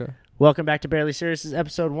Welcome back to Barely Serious. This is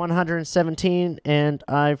episode 117, and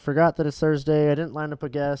I forgot that it's Thursday. I didn't line up a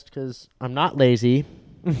guest because I'm not lazy.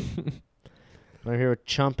 I'm here with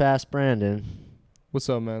chump-ass Brandon. What's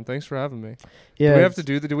up, man? Thanks for having me. Yeah, Do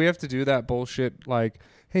we have to do that bullshit like,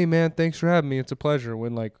 hey, man, thanks for having me. It's a pleasure.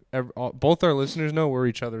 When like both our listeners know we're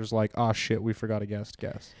each other's like, oh shit, we forgot a guest.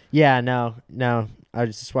 Yeah, no.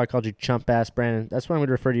 That's why I called you chump-ass Brandon. That's what I'm going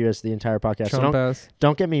to refer to you as the entire podcast. Chump ass.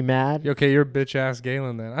 Don't get me mad. Okay, you're bitch ass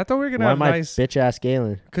Galen then. I thought we were gonna Why have am I nice bitch-ass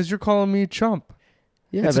Galen? because you're calling me chump.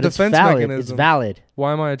 Yeah, It's but a it's defense valid. mechanism. It's valid.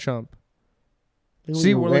 Why am I a chump? Look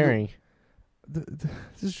See, what we're you're like- wearing.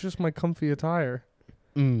 This is just my comfy attire.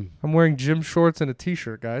 Mm. I'm wearing gym shorts and a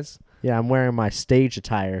t-shirt, guys. Yeah, I'm wearing my stage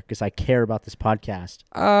attire because I care about this podcast.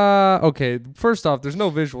 Okay. First off, there's no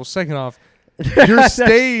visual. Second off, your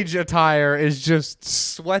stage attire is just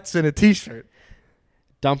sweats and a t-shirt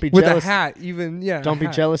Don't be with jealous. a hat. Even Don't be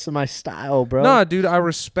hat. jealous of my style, bro. Nah, dude, I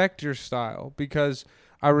respect your style because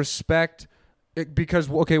I respect it because,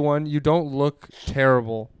 okay, one, you don't look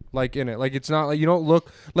terrible like in it. Like, it's not like you don't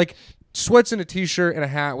look like sweats and a t-shirt and a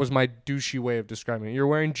hat was my douchey way of describing it. You're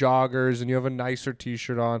wearing joggers and you have a nicer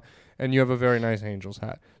t-shirt on and you have a very nice Angels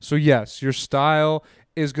hat. So yes, your style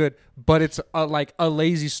is good, but it's like a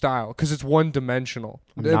lazy style because it's one dimensional.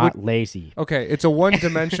 I'm not lazy. Okay, it's a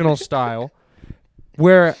one-dimensional style.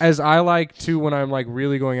 Whereas I like to, when I'm like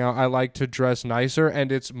really going out, I like to dress nicer,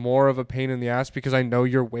 and it's more of a pain in the ass because I know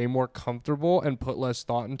you're way more comfortable and put less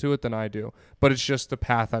thought into it than I do. But it's just the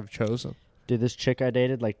path I've chosen. Dude, this chick I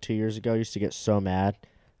dated like 2 years ago used to get so mad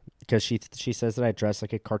because she says that I dress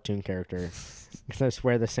like a cartoon character. Because I just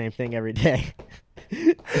wear the same thing every day.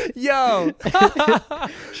 Yo,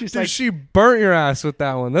 She's dude, like, she burnt your ass with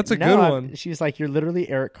that one. That's a good one. She's like, you're literally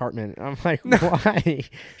Eric Cartman. I'm like, why?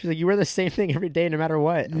 She's like, you wear the same thing every day no matter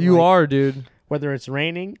what. I'm You like, are, dude. Whether it's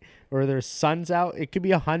raining or there's sun's out, it could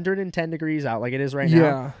be 110 degrees out like it is right now.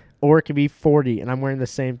 Yeah, Or it could be 40 and I'm wearing the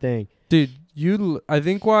same thing. dude. I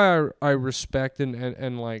think why I respect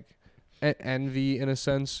and like envy in a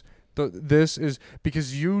sense. This is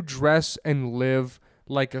because you dress and live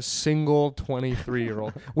like a single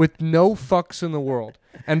 23-year-old with no fucks in the world.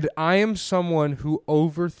 And I am someone who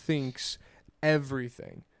overthinks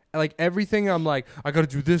everything. Like everything, I'm like, I got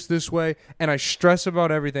to do this way. And I stress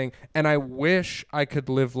about everything. And I wish I could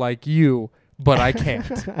live like you, but I can't.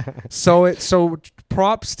 So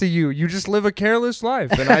props to you. You just live a careless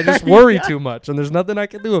life. And I just worry too much. And there's nothing I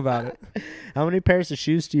can do about it. How many pairs of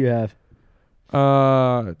shoes do you have?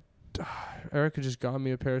 Erica just got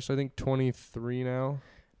me a pair, so I think 23 now.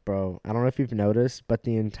 Bro, I don't know if you've noticed, but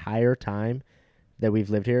the entire time that we've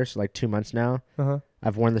lived here, so like 2 months now,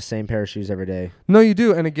 I've worn the same pair of shoes every day. No, you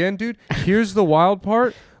do. And again, dude, here's the wild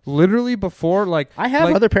part. Literally before, like... I have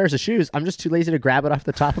like, other pairs of shoes. I'm just too lazy to grab it off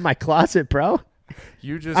the top of my closet, bro.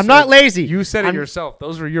 You just I'm not lazy. You said I'm- it yourself.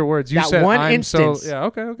 Those were your words. You That said, one I'm instance. so... Yeah,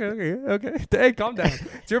 okay. Hey, calm down.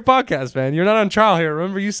 It's your podcast, man. You're not on trial here.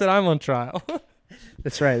 Remember, you said I'm on trial.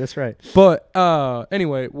 That's right. But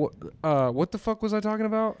anyway, what the fuck was I talking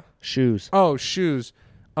about? Shoes. Oh, shoes.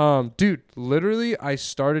 Dude, literally, I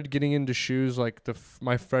started getting into shoes like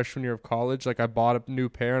my freshman year of college. Like, I bought a new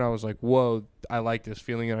pair, and I was like, whoa, I like this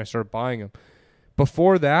feeling, and I started buying them.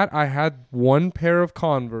 Before that, I had one pair of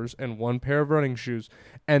Converse and one pair of running shoes,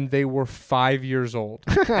 and they were 5 years old,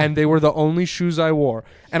 and they were the only shoes I wore.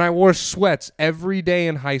 And I wore sweats every day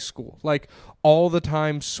in high school, like all the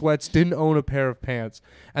time. Sweats. Didn't own a pair of pants.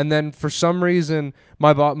 And then for some reason,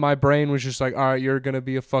 my brain was just like, all right, you're gonna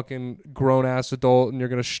be a fucking grown ass adult, and you're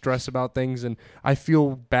gonna stress about things. And I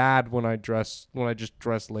feel bad when I just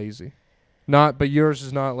dress lazy. But yours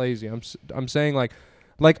is not lazy. I'm saying like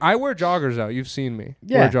I wear joggers out. You've seen me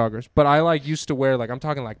wear joggers. But I used to wear I'm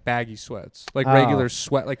talking like baggy sweats. Like regular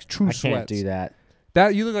sweat, like true I sweats. can't do that.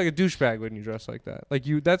 That you look like a douchebag when you dress like that.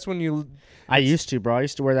 That's when you I used to, bro. I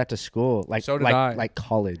used to wear that to school. So did I. Like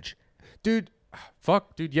college. dude,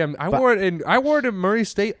 yeah, I wore it at Murray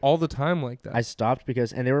State all the time like that. I stopped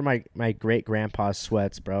because they were my great grandpa's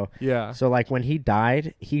sweats, bro. Yeah. So like when he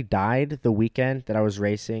died the weekend that I was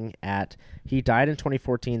racing at. He died in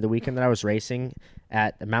 2014. The weekend that I was racing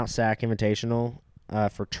at the Mount Sac Invitational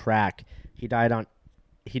for track. He died on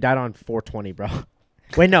 420, bro.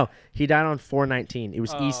 Wait, no, he died on 4/19. It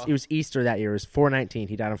was Easter that year. It was 4/19.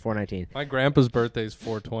 He died on 4/19. My grandpa's birthday is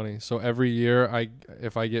 4/20, so every year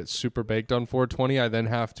if I get super baked on 4/20, I then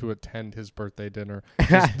have to attend his birthday dinner.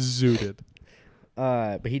 Just zooted.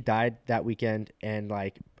 But he died that weekend, and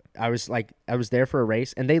I was there for a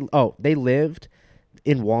race, and they lived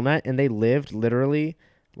in Walnut, and they lived literally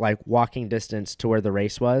like walking distance to where the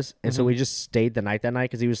race was, and so we just stayed the night that night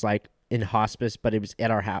because he was like in hospice, but it was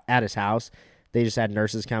at his house. they just had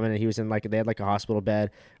nurses coming, and he was in like they had like a hospital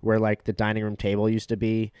bed where like the dining room table used to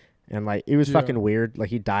be, and like it was Yeah. fucking weird. Like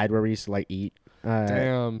he died where we used to like eat.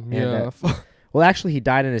 Damn. and, Yeah. Well, actually, he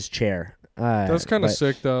died in his chair. That's kind of but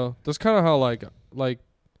sick though. That's kind of how like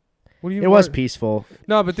what do you? It was what- peaceful.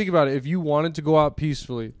 No, but think about it. If you wanted to go out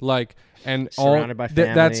peacefully, like, and Surrounded by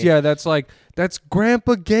that's family. that's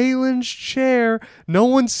Grandpa Galen's chair. No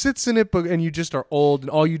one sits in it, but and you just are old, and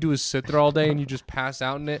all you do is sit there all day, and you just pass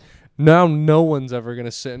out in it. Now no one's ever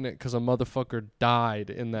gonna sit in it because a motherfucker died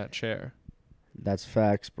in that chair. That's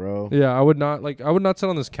facts, bro. Yeah, I would not sit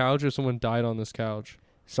on this couch if someone died on this couch.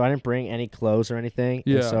 So I didn't bring any clothes or anything.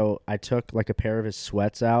 Yeah. And so I took like a pair of his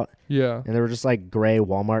sweats out, Yeah, and they were just like gray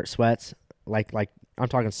Walmart sweats, like I'm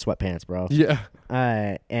talking sweatpants, bro. yeah.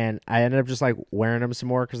 And I ended up just like wearing them some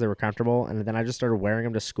more because they were comfortable, and then I just started wearing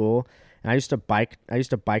them to school. And I used to bike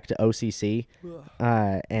to OCC,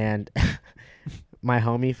 and my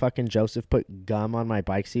homie fucking Joseph put gum on my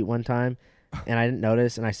bike seat one time, and I didn't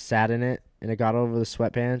notice, and I sat in it, and it got over the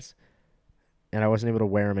sweatpants, and I wasn't able to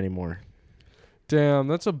wear them anymore. Damn,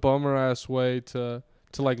 that's a bummer ass way to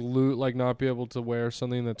like loot, like not be able to wear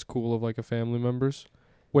something that's cool of like a family member's.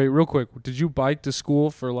 Wait, real quick, did you bike to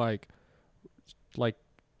school for like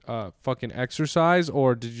fucking exercise,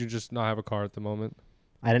 or did you just not have a car at the moment?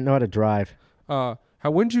 I didn't know how to drive.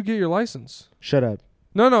 When did you get your license? Shut up.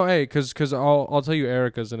 No, hey, cause I'll tell you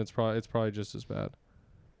Erica's, and it's probably just as bad.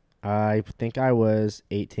 I think I was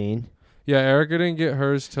 18. Yeah, Erica didn't get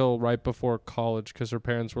hers till right before college because her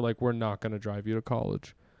parents were like, "We're not gonna drive you to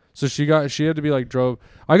college," so she had to be like drove.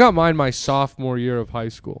 I got mine my sophomore year of high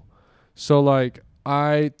school, so I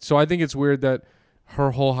think it's weird that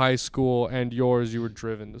her whole high school and yours you were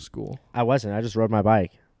driven to school. I wasn't. I just rode my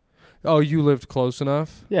bike. Oh, you lived close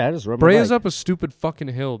enough. Yeah, I just rode my Brea's bike. up a stupid fucking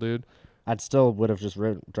hill, dude. I'd still would have just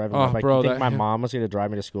driving Oh, my bike. bro, You think that my hill- mom was going to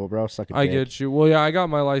drive me to school, bro? Suck a I dick. get you. Well, yeah, I got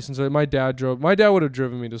my license. My dad drove. My dad would have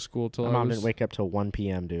driven me to school till My I mom was. didn't wake up till 1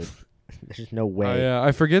 p.m., dude. There's just no way. Oh, yeah,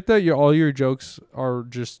 I forget that all your jokes are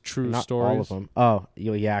just true Not stories. all of them. Oh,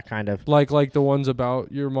 yeah, kind of. Like the ones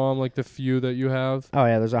about your mom, like the few that you have. Oh,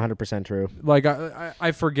 yeah, there's 100% true. Like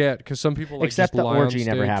I forget because some people like Except just the lie on orgy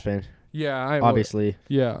never stage. happened, Yeah, obviously.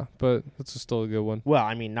 Yeah, but that's still a good one. Well,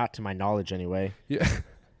 I mean, not to my knowledge anyway. Yeah.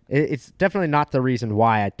 It's definitely not the reason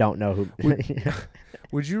why I don't know who.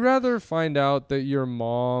 Would you rather find out that your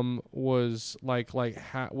mom was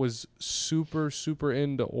was super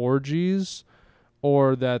into orgies,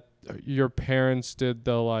 or that your parents did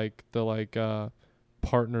the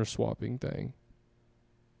partner swapping thing?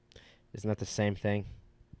 Isn't that the same thing?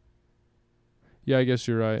 Yeah, I guess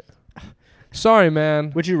you're right. Sorry,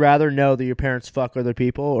 man. Would you rather know that your parents fuck other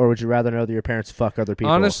people, or would you rather know that your parents fuck other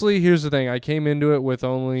people? Honestly, here's the thing. I came into it with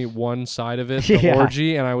only one side of it, the Yeah.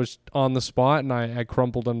 orgy, and I was on the spot, and I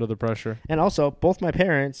crumpled under the pressure. And also, both my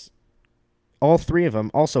parents, all three of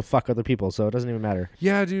them, also fuck other people, so it doesn't even matter.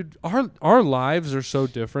 Yeah, dude. Our lives are so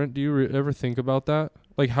different. Do you ever think about that?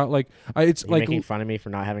 Like how it's Are you like making fun of me for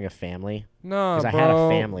not having a family? no, Because bro. I had a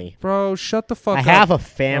family. Bro, shut the fuck I up. have a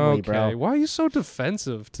family, Okay. bro. Why are you so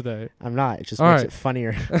defensive today? I'm not. It just All makes right. it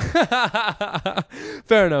funnier.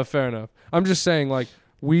 Fair enough. I'm just saying, like,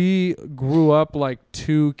 we grew up like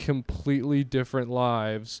two completely different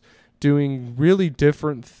lives, doing really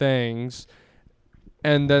different things,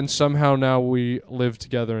 and then somehow now we live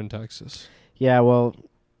together in Texas. Yeah, well,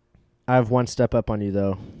 I have one step up on you,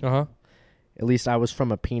 though. Uh-huh. At least I was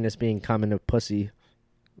from a penis being come into pussy.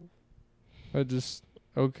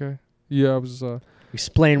 Okay. Yeah, I was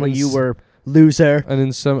Explain what you Ins- were, loser. an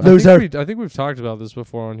Loser. I think we've talked about this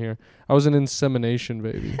before on here. I was an insemination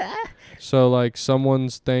baby. So like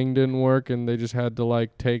someone's thing didn't work and they just had to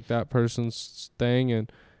like take that person's thing,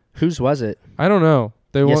 and Whose was it? I don't know.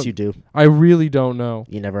 Yes, you do. I really don't know.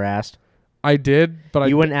 You never asked. I did, but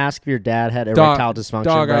You I wouldn't ask if your dad had Dog- erectile dysfunction,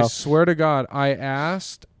 dog, bro. I swear to God, I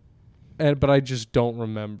asked, but I just don't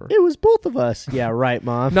remember. It was both of us. Yeah, right,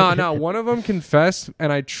 Mom. No, one of them confessed,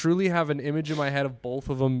 and I truly have an image in my head of both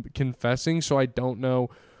of them confessing, so I don't know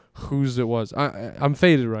whose it was. I'm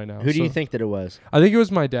faded right now. Who do you think that it was? I think it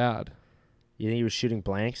was my dad. You think he was shooting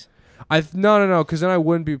blanks? No, because then I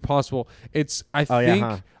wouldn't be possible. It's I Oh, think yeah,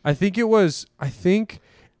 huh? I think it was I think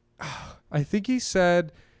he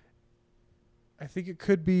said I think it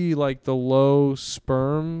could be like the low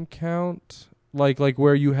sperm count, like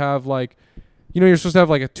where you have like, you know, you're supposed to have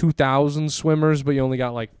like a 2,000 swimmers, but you only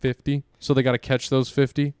got like 50, so they got to catch those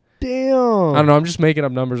 50. Damn. I don't know. I'm just making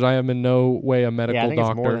up numbers. I am in no way a medical Yeah, I think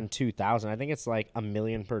doctor. it's more than 2,000. I think it's like $1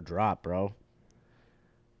 million per drop, bro.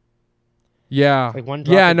 Yeah. Like one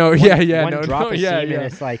drop. Yeah, of- no, one, yeah, one no, drop no, of yeah, semen, yeah.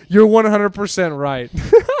 it's like You're 100% right.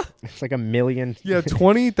 It's like a million. Yeah,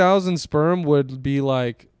 20,000 sperm would be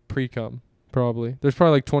like pre-cum, probably. There's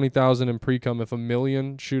probably like 20,000 in pre-cum if a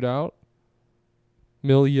million shoot out.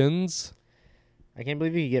 Millions. I can't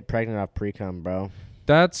believe you could get pregnant off pre-cum, bro.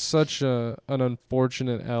 That's such an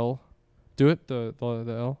unfortunate L. Do it, the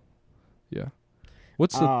L. Yeah.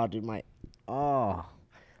 What's the... Oh, dude, I got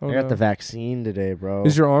no. the vaccine today, bro.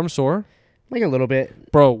 Is your arm sore? Like a little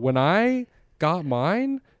bit. Bro, when I got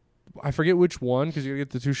mine, I forget which one because you gotta get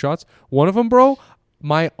the 2 shots. One of them, bro,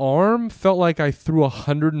 my arm felt like I threw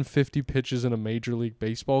 150 pitches in a Major League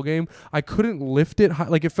Baseball game. I couldn't lift it high.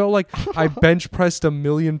 Like, it felt like I bench pressed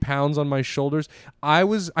 1,000,000 pounds on my shoulders. I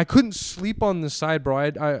couldn't sleep on the side, bro.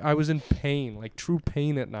 I was in pain, like true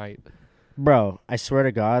pain at night. Bro, I swear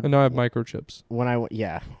to God. And now I have microchips. When I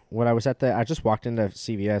was I just walked into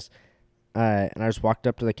CVS, and I just walked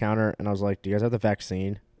up to the counter, and I was like, "Do you guys have the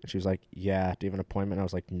vaccine?" And she was like, "Yeah." "Do you have an appointment?" And I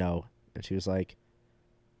was like, "No." And she was like,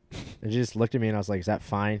 and she just looked at me, and I was like, "Is that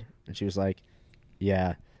fine?" And she was like,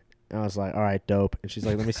 "Yeah." And I was like, "All right, dope." And she's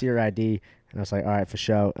like, "Let me see your ID." And I was like, "All right, for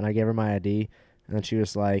sure." And I gave her my ID, and then she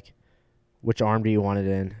was like, "Which arm do you want it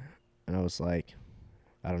in?" And I was like,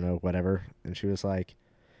 "I don't know, whatever." And she was like,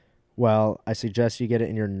 "Well, I suggest you get it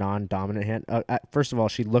in your non-dominant hand." First of all,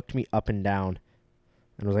 she looked me up and down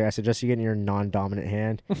and was like, "I suggest you get it in your non-dominant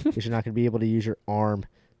hand because you're not going to be able to use your arm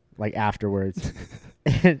like afterwards."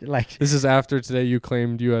 And like, this is after today you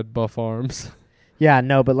claimed you had buff arms. Yeah,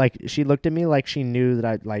 no, but like she looked at me like she knew that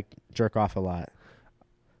I'd like jerk off a lot.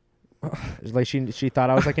 It was like she thought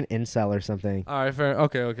I was like an incel or something. All right, fair.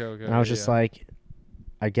 Okay. And I was just like,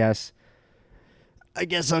 I guess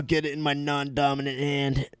I'll get it in my non-dominant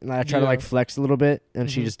hand. And I tried to like flex a little bit, and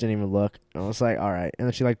she just didn't even look. And I was like, all right. And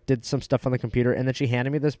then she like did some stuff on the computer, and then she handed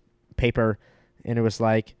me this paper, and it was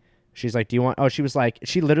like, she's like, "Do you want?" Oh, she was like,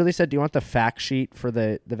 she literally said, "Do you want the fact sheet for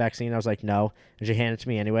the vaccine?" I was like, "No," and she handed it to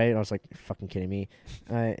me anyway. And I was like, "You're fucking kidding me?"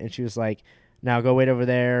 And she was like, "Now go wait over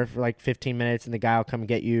there for like 15 minutes, and the guy will come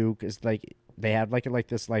get you because like they have like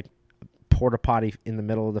this like porta potty in the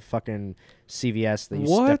middle of the fucking CVS that you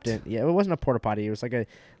stepped in." Yeah, it wasn't a porta potty. It was like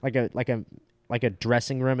a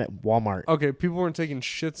dressing room at Walmart. Okay, people weren't taking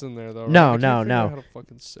shits in there though. Right? No. How to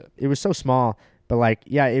fucking sit. It was so small, but like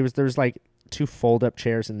there was like 2 fold-up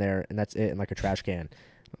chairs in there, and that's it, and like a trash can.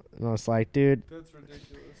 And I was like, dude, that's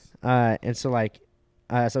ridiculous. And so like,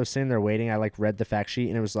 as I was sitting there waiting, I like read the fact sheet,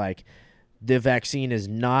 and it was like, the vaccine is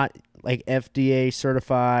not like FDA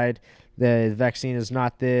certified. The vaccine is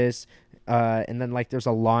not this. And then like there's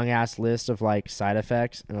a long ass list of like side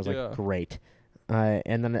effects, and I was like, great.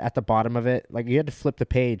 And then at the bottom of it, like you had to flip the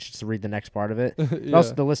page to read the next part of it.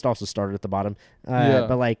 Also, the list also started at the bottom.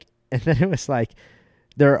 But like, and then it was like,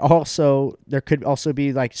 there could also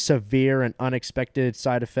be like severe and unexpected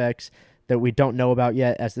side effects that we don't know about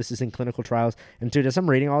yet, as this is in clinical trials. And dude, as I'm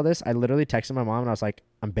reading all this, I literally texted my mom, and I was like,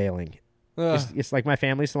 I'm bailing. It's like my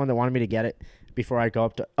family's the one that wanted me to get it before I go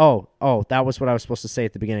up to. Oh, that was what I was supposed to say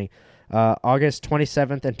at the beginning. August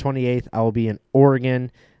 27th and 28th, I will be in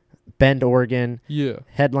Oregon, Bend, Oregon. Yeah.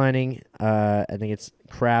 Headlining, I think it's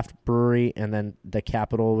Craft Brewery, and then the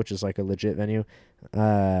Capitol, which is like a legit venue.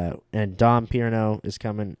 And Dom Pierno is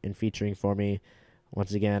coming and featuring for me.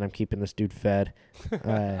 Once again, I'm keeping this dude fed.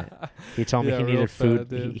 He told me he needed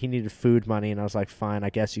food. He needed food money, and I was like, fine, I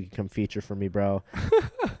guess you can come feature for me, bro.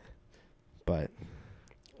 But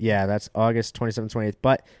yeah, that's August 27th, 28th.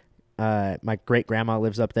 But my great grandma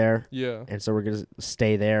lives up there. Yeah. And so we're gonna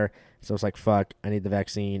stay there. So I was like, fuck, I need the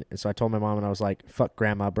vaccine. And so I told my mom, and I was like, fuck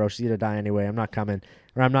grandma, bro. She's gonna die anyway. I'm not coming.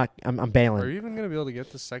 Or I'm bailing. Are you even gonna be able to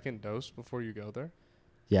get the second dose before you go there?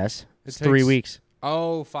 Yes. It's 3 weeks.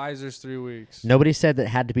 Oh, Pfizer's 3 weeks. Nobody said that it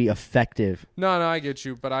had to be effective. No, I get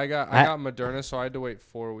you. But I got Moderna, so I had to wait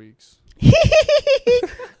 4 weeks.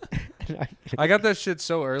 I got that shit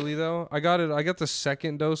so early though. I got the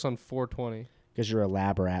second dose on 4/20. Because you're a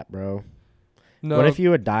lab rat, bro. No. What if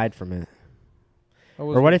you had died from it?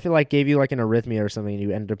 Or what if it like gave you like an arrhythmia or something, and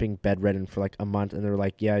you ended up being bedridden for like a month, and they were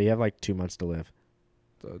like, yeah, you have like 2 months to live.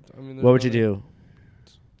 I mean, what would you do?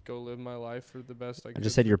 Go live my life for the best I could. I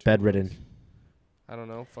just said you're bedridden. Months. I don't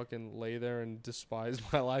know. Fucking lay there and despise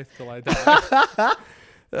my life till I die.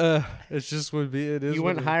 It just would be. It is. You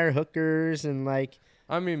wouldn't hire hookers and like.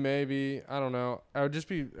 I mean, maybe. I don't know. I'd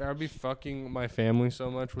be fucking my family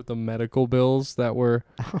so much with the medical bills that were.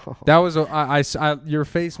 That was your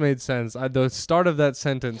face made sense. The start of that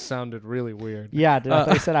sentence sounded really weird. Yeah, dude, I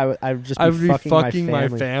thought you said I would just be fucking my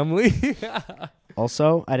family.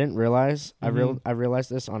 Also, I didn't realize. Mm-hmm. I realized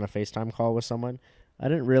this on a FaceTime call with someone. I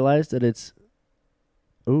didn't realize that it's.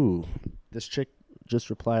 Ooh, this chick just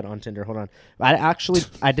replied on Tinder. Hold on.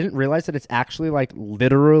 I didn't realize that it's actually like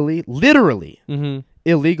literally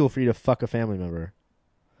illegal for you to fuck a family member.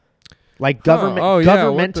 Like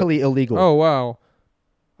governmentally illegal. Oh wow.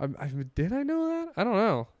 Did I know that? I don't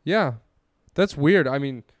know. Yeah, that's weird. I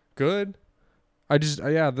mean, good.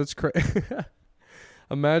 That's crazy.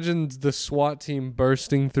 Imagine the SWAT team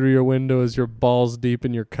bursting through your window as you're balls deep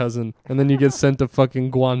in your cousin, and then you get sent to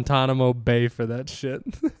fucking Guantanamo Bay for that shit.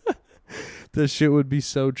 That shit would be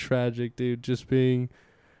so tragic, dude.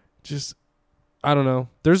 I don't know.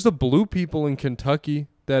 There's the blue people in Kentucky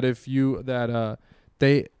that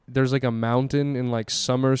there's like a mountain in like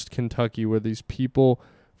Summers, Kentucky, where these people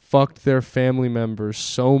fucked their family members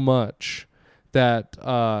so much that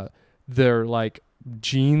their like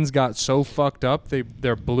genes got so fucked up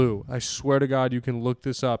they're blue. I swear to God, you can look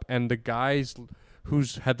this up. And the guys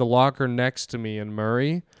who's had the locker next to me in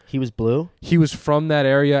Murray, he was blue. He was from that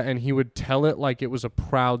area, and he would tell it like it was a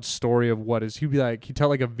proud story of what is. He'd tell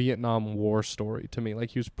like a Vietnam War story to me,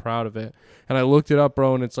 like he was proud of it. And I looked it up,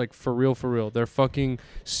 bro, and it's like for real. Their fucking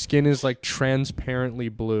skin is like transparently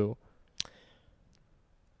blue.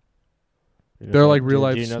 They're like real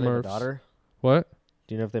life Smurfs. Do you know they have a daughter? What?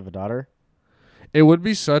 Do you know if they have a daughter? It would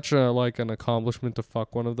be such an accomplishment to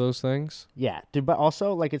fuck one of those things. Yeah, dude. But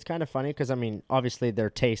also, like, it's kind of funny because I mean, obviously, their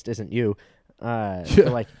taste isn't you. Yeah,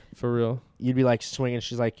 like, for real. You'd be like swinging.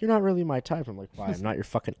 She's like, "You're not really my type." I'm like, "Why? I'm not your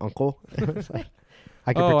fucking uncle." It's like,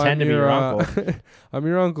 I can pretend to be your uncle. I'm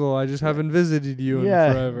your uncle. I just haven't visited you in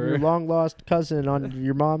forever. Your long lost cousin on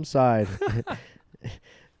your mom's side,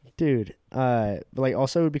 dude. But like,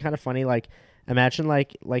 also, it would be kind of funny, like. Imagine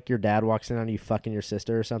like your dad walks in on you fucking your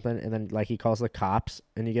sister or something, and then like he calls the cops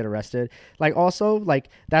and you get arrested. Like also like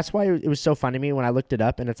that's why it was so funny to me when I looked it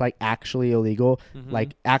up, and it's like actually illegal. Mm-hmm.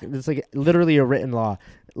 Like it's like literally a written law.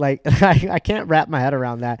 Like I can't wrap my head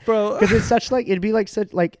around that, bro. Because it's such like it'd be like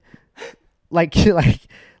such like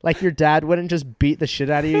your dad wouldn't just beat the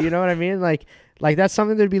shit out of you. You know what I mean? Like that's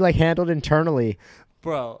something that'd be like handled internally,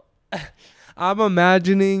 bro. I'm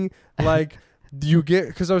imagining like.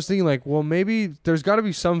 Because I was thinking like, well, maybe there's got to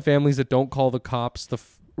be some families that don't call the cops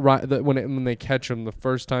when they catch them the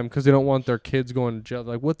first time because they don't want their kids going to jail.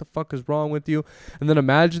 Like, what the fuck is wrong with you? And then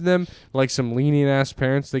imagine them like some lenient ass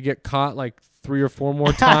parents. They get caught like 3 or 4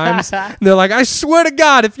 more times. And they're like, I swear to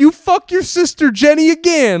God, if you fuck your sister Jenny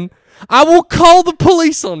again, I will call the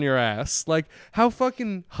police on your ass. Like, how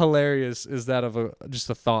fucking hilarious is that of just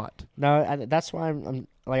a thought? No, that's why I'm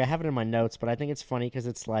like I have it in my notes, but I think it's funny because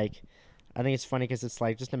it's like.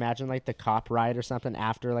 Just imagine like the cop ride or something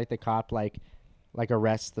after like the cop like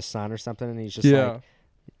arrests the son or something, and he's just like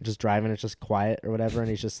just driving, it's just quiet or whatever, and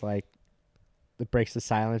he's just like it breaks the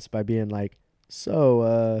silence by being like,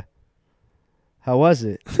 so how was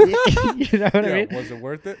it? You know what I mean? Was it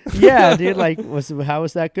worth it? Yeah, dude. Like, how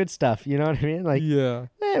was that good stuff? You know what I mean? Like, yeah,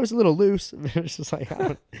 it was a little loose. It was just like.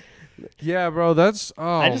 Yeah, bro, that's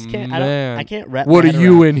I just can't. Man. I can't wrap. What are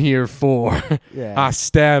you in here for? Yeah, I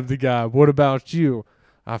stabbed the guy. What about you?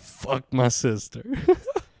 I fucked my sister.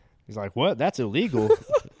 He's like, what? That's illegal.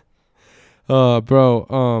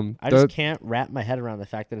 Bro. I just can't wrap my head around the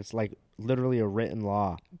fact that it's like literally a written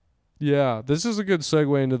law. Yeah, this is a good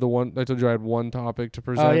segue into the one I told you I had one topic to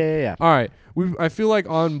present. Oh yeah. All right, I feel like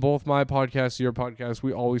on both my podcast, your podcast,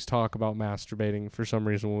 we always talk about masturbating for some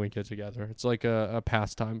reason when we get together. It's like a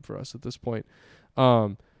pastime for us at this point.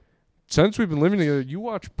 Since we've been living together, you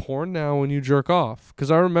watch porn now when you jerk off. Because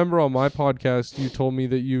I remember on my podcast, you told me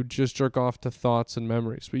that you just jerk off to thoughts and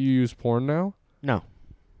memories, but you use porn now? No.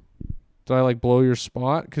 Did I like blow your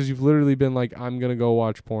spot? Because you've literally been like, I'm gonna go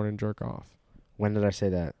watch porn and jerk off. When did I say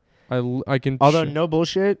that? I can. Although no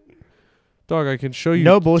bullshit. Dog, I can show you.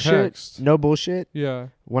 No bullshit. Text. No bullshit. Yeah.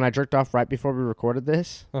 When I jerked off right before we recorded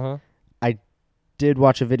this, I did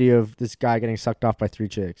watch a video of this guy getting sucked off by 3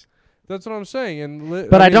 chicks. That's what I'm saying,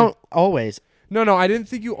 but I don't always. No, I didn't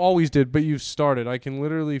think you always did, but you've started. I can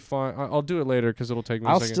literally find. I'll do it later because it'll take me.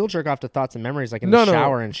 I'll a second. still jerk off to thoughts and memories, like in the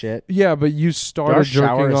shower and shit. Yeah, but you started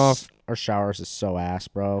jerking off. Our showers is so ass,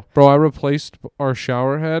 bro. Bro, I replaced our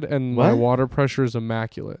shower head, and my water pressure is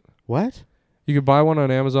immaculate. What? You could buy one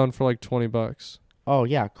on Amazon for like $20. Oh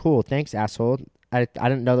yeah, cool. Thanks, asshole. I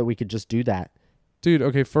didn't know that we could just do that. Dude,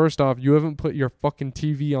 okay, first off, you haven't put your fucking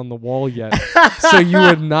TV on the wall yet. So you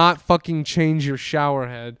would not fucking change your shower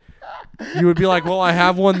head. You would be like, well, I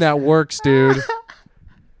have one that works, dude.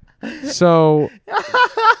 So,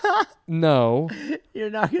 no.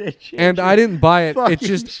 You're not going to change And I didn't buy it. Fucking It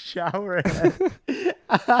just shower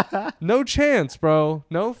head. No chance, bro.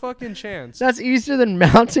 No fucking chance. That's easier than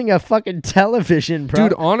mounting a fucking television, bro.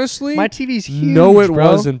 Dude, honestly, my TV's huge, no, it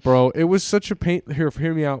bro. wasn't, bro. It was such a pain. Here,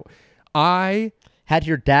 hear me out. I Had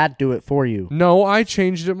your dad do it for you. No, I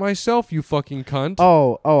changed it myself, you fucking cunt.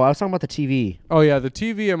 Oh, I was talking about the TV. Oh yeah, the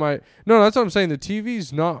TV am I? No, that's what I'm saying. The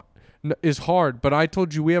TV's not is hard, but I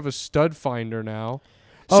told you we have a stud finder now.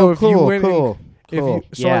 So Oh, if you cool, went and- cool. if Cool. you-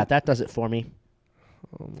 so Yeah, I- that does it for me.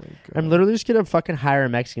 Oh my god. I'm literally just gonna fucking hire a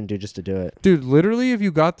Mexican dude just to do it. Dude, literally, if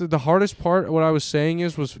you got the hardest part, what I was saying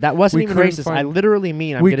was That wasn't we even couldn't racist. find- I literally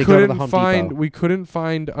mean I'm we gonna go to the couldn't Home find Depot. we couldn't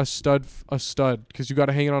find a stud because you got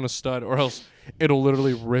to hang it on a stud or else it'll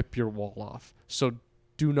literally rip your wall off. So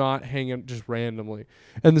do not hang it just randomly.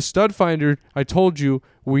 And the stud finder, I told you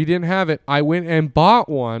we didn't have it. I went and bought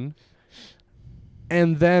one.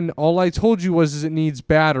 And then all I told you was it needs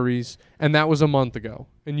batteries, and that was a month ago.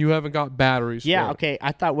 And you haven't got batteries. Yeah, for it. okay.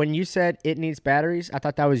 I thought when you said it needs batteries, I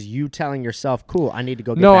thought that was you telling yourself, "Cool, I need to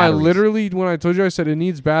go get No, batteries." I literally when I told you I said it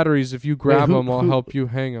needs batteries. If you grab who- them, I'll who- help you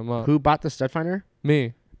hang them up. Who bought the stud finder?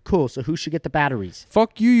 Me. Cool. So who should get the batteries?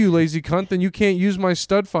 Fuck you, you lazy cunt. Then you can't use my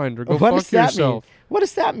stud finder. Go What fuck does that yourself. mean? What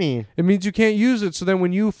does that mean? It means you can't use it. So then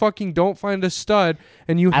when you fucking don't find a stud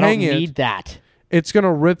and you I don't hang it, need that. it's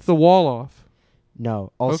gonna rip the wall off.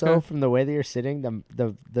 No. Also, Okay. from the way that you're sitting,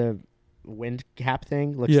 the wind cap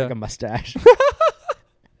thing looks Yeah. like a mustache.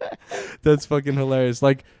 That's fucking hilarious.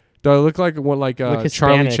 Like, do I look like what? Like Look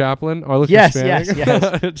Charlie Hispanic. Chaplin? Or I look Yes, Hispanic?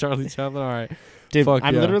 yes, Charlie Chaplin. All right. Dude, Fuck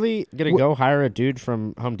I'm yeah. literally gonna Wh- go hire a dude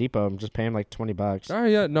from Home Depot. I'm just paying him like $20. Oh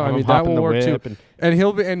yeah. No, I Have mean him that hop in will the work too. whip and And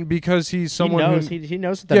he'll be because he's someone he knows. who He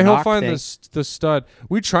knows the yeah he'll knock find thing. the stud.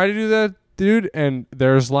 We try to do that, dude, and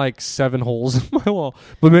there's like 7 holes in my wall.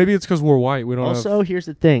 But maybe it's because we're white. We don't have. Also, here's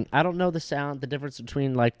the thing. I don't know the difference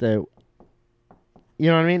between like the. You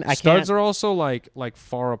know what I mean? I Studs can't. are also like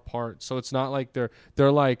far apart, so it's not like they're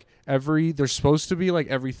like they're supposed to be like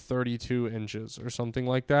every 32 inches or something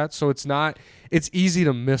like that. So it's easy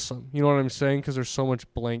to miss them. You know what I'm saying? Because there's so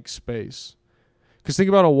much blank space. Because think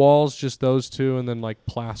about a wall's just those two and then like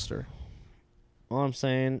plaster. All I'm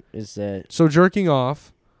saying is that. So jerking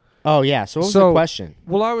off. Oh yeah. So what was So- the question?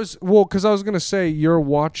 Because I was gonna say you're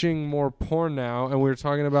watching more porn now, and we were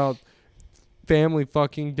talking about family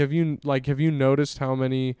fucking. Have you noticed how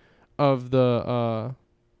many of the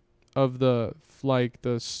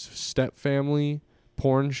step family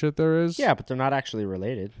porn shit there is? Yeah, but they're not actually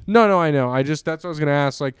related. No, I know. That's what I was gonna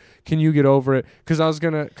ask. Like, can you get over it? Because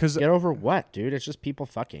Get over what, dude? It's just people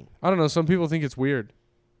fucking. I don't know. Some people think it's weird.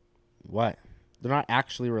 What? They're not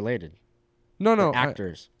actually related. No, They're no,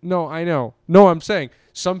 actors. I know. No, I'm saying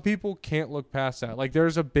some people can't look past that. Like,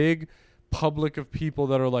 there's a big public of people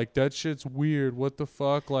that are like, that shit's weird. What the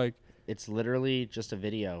fuck? Like, It's literally just a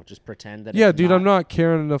video. Just pretend that. yeah, it's dude, not. I'm not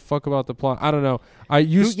caring the fuck about the plot. I don't know.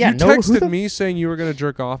 You Who texted the- me saying you were gonna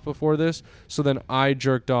jerk off before this, so then I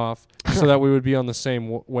jerked off so that we would be on the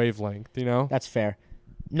same wavelength. You know? That's fair.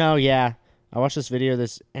 No, yeah. I watched this video.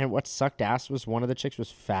 And what sucked ass was one of the chicks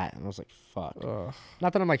was fat, and I was like, "Fuck." Ugh.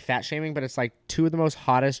 Not that I'm like fat shaming, but it's like two of the most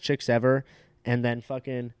hottest chicks ever, and then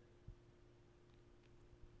fucking.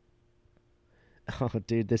 Oh,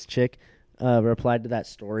 dude, this chick replied to that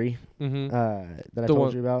story Mm-hmm. that I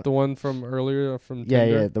told you about. The one from earlier from Yeah,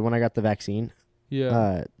 Tinder? yeah, the one I got the vaccine.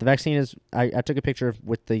 Yeah. The vaccine is. I took a picture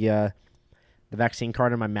with the vaccine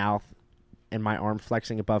card in my mouth and my arm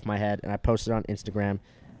flexing above my head, and I posted it on Instagram,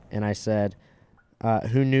 and I said,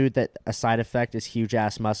 "Who knew that a side effect is huge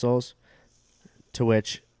ass muscles?" To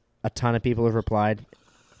which a ton of people have replied,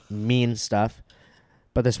 mean stuff.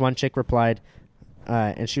 But this one chick replied,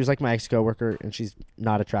 and she was like my ex-coworker, and she's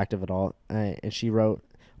not attractive at all. And she wrote,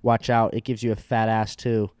 "Watch out, it gives you a fat ass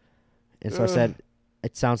too." And so I said,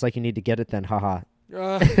 "It sounds like you need to get it then, haha."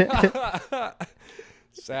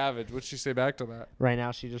 Savage. What'd she say back to that? Right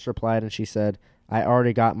now, she just replied and she said, "I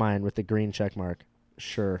already got mine with the green check mark."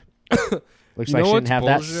 Sure. Looks You like know she what's didn't have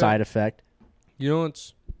that bullshit? side effect. You know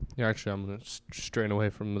what's... Yeah, actually, I'm going to strain away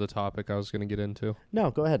from the topic I was going to get into. No,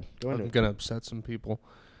 go ahead. Go into I'm it. going to upset some people.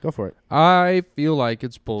 Go for it. I feel like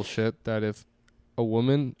it's bullshit that if a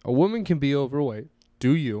woman can be overweight,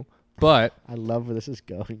 do you? But I love where this is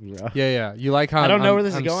going, bro. yeah, you like how I don't know I'm- where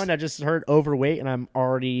this I'm is going. I just heard overweight and I'm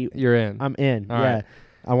You're in. I'm in. All yeah. right.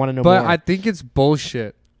 I want to know But more. I think it's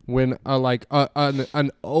bullshit when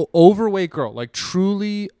an overweight girl, like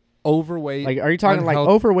truly overweight. like, are you talking like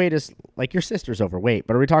overweight is like your sister's overweight,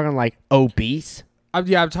 but are we talking like obese? I'm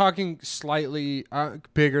talking slightly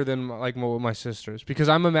bigger than my sister's because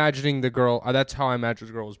I'm imagining the girl. That's how I imagine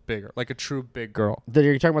the girl is bigger, like a true big girl.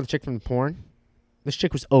 You're talking about the chick from the porn? This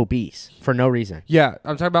chick was obese for no reason. Yeah,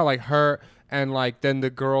 I'm talking about like her and like then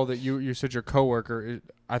the girl that you said your coworker.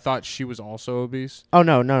 I thought she was also obese. Oh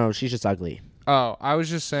no, she's just ugly. Oh, I was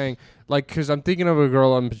just saying, like, because I'm thinking of a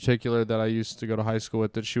girl in particular that I used to go to high school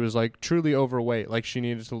with that she was, like, truly overweight. Like, she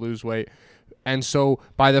needed to lose weight. And so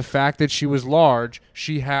by the fact that she was large,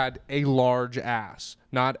 she had a large ass,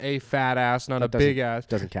 not a fat ass, not a big ass.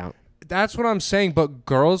 Doesn't count. That's what I'm saying. But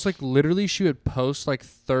girls, like, literally, she would post like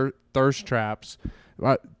thirst traps,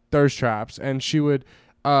 and she would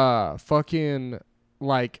fucking,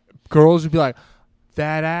 like, girls would be like,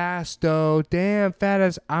 that ass though, damn fat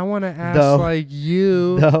ass, I want to ass like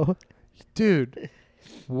you. No, dude,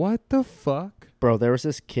 what the fuck? Bro, there was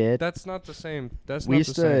this kid. That's not the same. We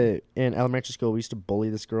used to, in elementary school, we used to bully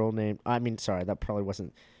this girl named, that probably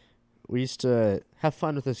wasn't. We used to have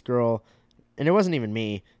fun with this girl, and it wasn't even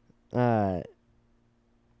me. It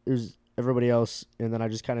was everybody else, and then I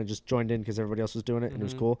just kind of just joined in because everybody else was doing it, and it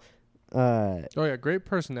was cool. Oh, yeah, great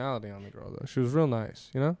personality on the girl, though. She was real nice,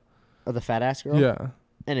 you know? Oh, the fat ass girl? Yeah.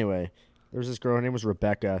 Anyway, there was this girl, her name was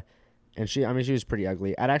Rebecca, and she was pretty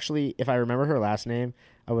ugly. I'd actually, if I remember her last name,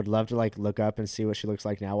 I would love to, like, look up and see what she looks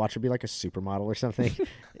like now. Watch her be, like, a supermodel or something.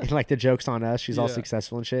 And, like, the joke's on us. She's all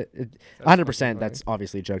successful and shit. 100%, that's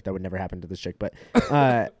obviously a joke. That would never happen to this chick. But,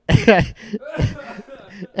 fuck.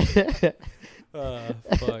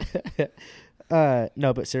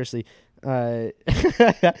 no, but seriously,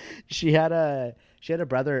 she had a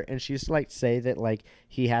brother, and she used to, like, say that, like,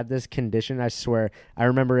 he had this condition. I swear, I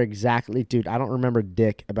remember exactly, dude. I don't remember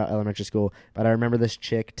dick about elementary school, but I remember this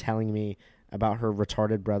chick telling me about her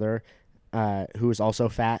retarded brother, who was also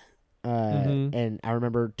fat. And I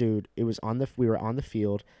remember, dude, it was we were on the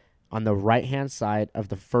field, on the right hand side of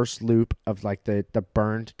the first loop of, like, the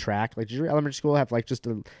burned track. Like, did your elementary school have, like, just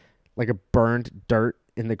a burned dirt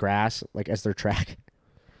in the grass, like, as their track?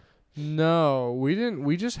 No, we didn't.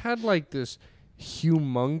 We just had, like, this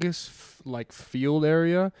humongous like field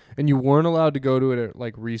area, and you weren't allowed to go to it at,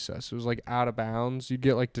 like, recess. It was, like, out of bounds. You'd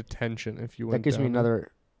get, like, detention if you went. That gives me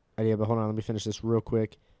another idea, but hold on, let me finish this real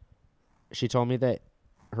quick. She told me that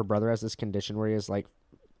her brother has this condition where he has like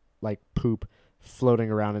poop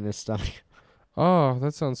floating around in his stomach. Oh,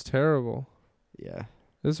 that sounds terrible. Yeah,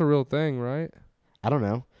 this is a real thing, right? I don't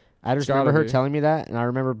know. I just remember her telling me that, and I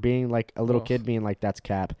remember being like a little kid being like, "That's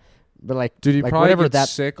cap," but like, did he like, probably get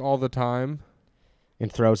sick all the time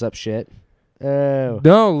and throws up shit? Oh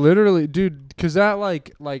no, literally, dude, because that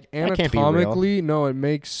like anatomically, no, it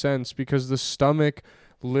makes sense because the stomach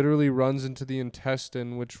literally runs into the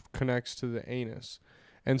intestine, which connects to the anus.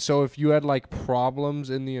 And so if you had, like,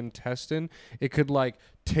 problems in the intestine, it could, like,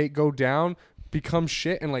 go down, become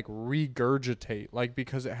shit, and, like, regurgitate, like,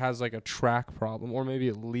 because it has, like, a track problem, or maybe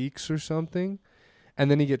it leaks or something,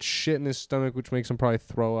 and then he gets shit in his stomach, which makes him probably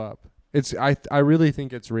throw up. I really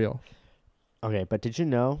think it's real. Okay, but did you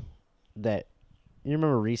know that, you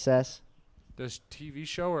remember Recess? This TV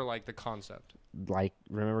show, or, like, the concept? Like,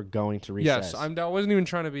 remember going to recess? Yes, I wasn't even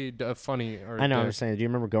trying to be funny. I know, I'm just saying, do you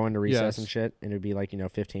remember going to recess and shit? And it would be like,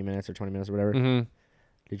 15 minutes or 20 minutes or whatever? Mm-hmm.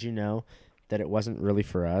 Did you know that it wasn't really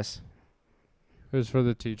for us? It was for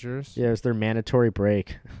the teachers? Yeah, it was their mandatory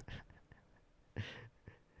break.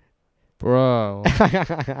 Bro.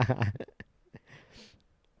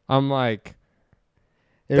 I'm like,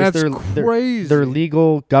 that's crazy. Their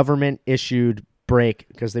legal government-issued break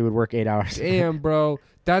because they would work 8 hours. Damn, bro.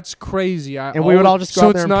 That's crazy. And we would all just go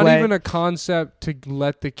out there and play. So it's not even a concept to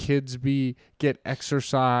let the kids get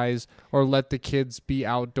exercise or let the kids be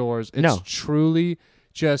outdoors. It's truly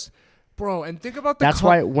just, bro. And think about that's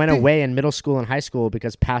why it went away in middle school and high school,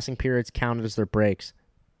 because passing periods counted as their breaks.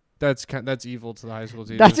 That's evil to the high school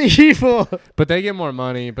teachers. That's evil. But they get more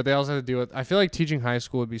money. But they also have to deal with. I feel like teaching high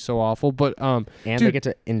school would be so awful. But and dude, they get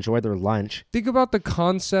to enjoy their lunch. Think about the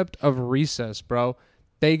concept of recess, bro.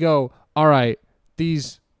 They go, all right,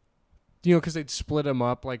 these, because they'd split them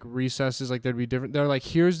up, like, recesses, like, there'd be different. They're like,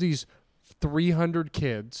 here's these 300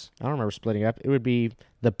 kids. I don't remember splitting up. It would be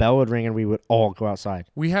the bell would ring and we would all go outside.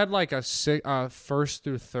 We had, like, a first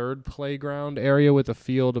through third playground area with a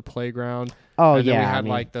field, a playground. Oh, and yeah. Then we had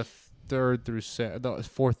like the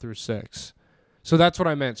fourth through sixth. So that's what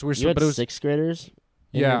I meant. So but it was sixth graders.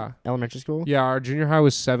 Yeah. Elementary school. Yeah, our junior high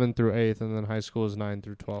was 7th through 8th, and then high school is 9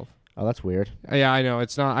 through 12. Oh, that's weird. Yeah, I know.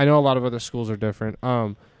 It's not. I know a lot of other schools are different.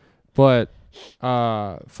 But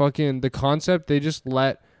fucking the concept, they just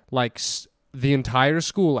let, like, the entire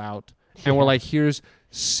school out, and we're like, here's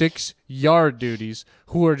 6 yard duties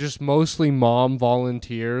who are just mostly mom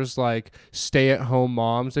volunteers, like, stay-at-home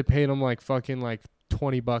moms. They paid them, like, fucking, like,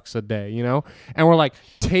 $20 a day, and we're like,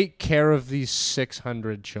 take care of these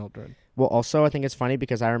 600 children. Well, also, I think it's funny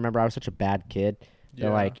because I remember I was such a bad kid that,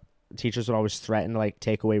 like, teachers would always threaten to like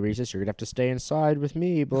take away recess. You're gonna have to stay inside with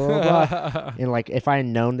me, blah blah blah. And like if I had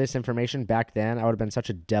known this information back then, I would have been such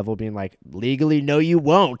a devil, being like, legally, no, you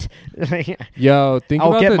won't. Yo, think I'll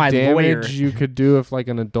about get the my damage lawyer. you could do if like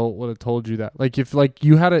an adult would have told you that. Like if like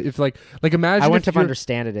you had a if like imagine I if wouldn't have you're-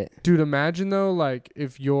 understood it. Dude, imagine though, like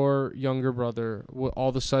if your younger brother all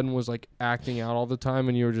of a sudden was like acting out all the time,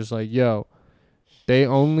 and you were just like, "Yo, they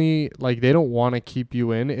only like they don't want to keep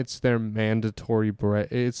you in. It's their mandatory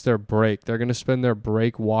break. It's their break. They're gonna spend their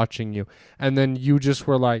break watching you." And then you just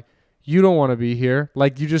were like, "You don't want to be here."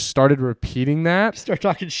 Like you just started repeating that. Start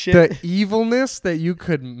talking shit. The evilness that you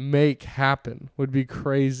could make happen would be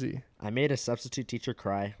crazy. I made a substitute teacher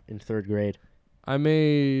cry in 3rd grade. I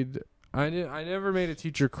never made a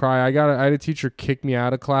teacher cry. I had a teacher kick me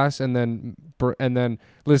out of class and then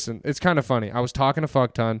listen, it's kind of funny. I was talking to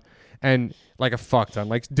fuck ton and like a fuck ton,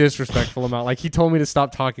 like disrespectful amount. Like he told me to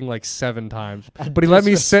stop talking like 7 times. But he let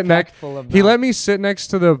me sit next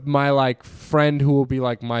to my like friend who will be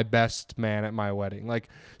like my best man at my wedding. Like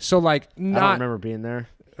so like I don't not remember being there.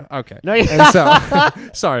 okay. No, And so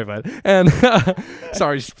sorry bud. And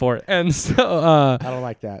sorry sport. And so I don't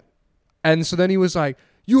like that. and so then he was like,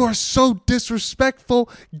 "You are so disrespectful.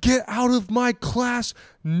 Get out of my class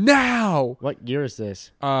now." What year is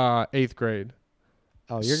this? 8th grade.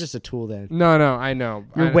 Oh, you're just a tool then. No, I know.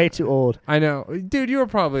 You're way too old. I know. Dude, you were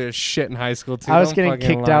probably a shit in high school too. I was Don't getting fucking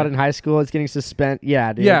kicked lie. out in high school. It's getting suspended.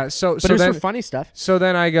 Yeah, dude. Yeah, so But so it was then for funny stuff. so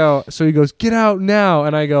then I go, so he goes, "Get out now."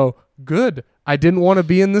 And I go, "Good. I didn't want to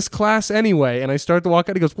be in this class anyway." And I start to walk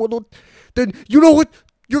out. He goes, "Well, then you know what?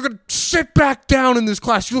 You're going to sit back down in this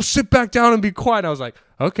class. You'll sit back down and be quiet." And I was like,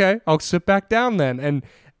 "Okay, I'll sit back down then." And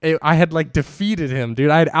I had like defeated him, dude.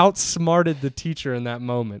 I had outsmarted the teacher in that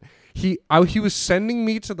moment. He was sending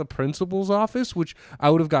me to the principal's office, which I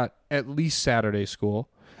would have got at least Saturday school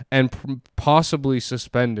and possibly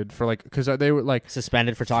suspended for like, because they were like,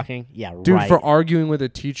 Suspended for talking? Yeah, dude, right. for arguing with a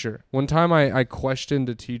teacher. One time I questioned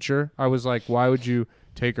a teacher. I was like, "Why would you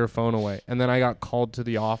take her phone away?" And then I got called to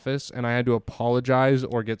the office and I had to apologize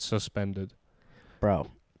or get suspended. Bro,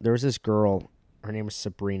 there was this girl. Her name was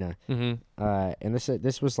Sabrina. Mm-hmm. And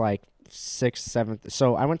this was like 6th, 7th.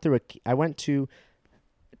 So I went to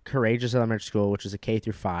Courageous Elementary School, which is a K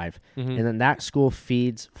through 5. Mm-hmm. And then that school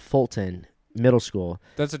feeds Fulton Middle School.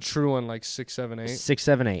 That's a true one, like 6, 7, 8. 6,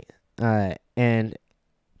 7, 8. And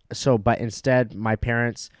so, but instead, my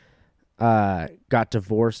parents got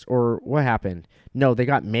divorced, or what happened? No, they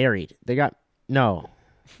got married. Yeah,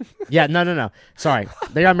 no. Sorry.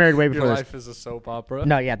 They got married way before Your this. life is a soap opera.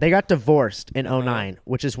 No, yeah, they got divorced in 09,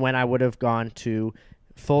 which is when I would have gone to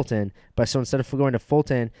Fulton. But so instead of going to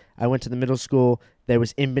Fulton, I went to the middle school that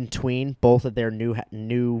was in between both of their new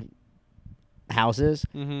houses,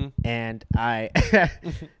 Mm-hmm. and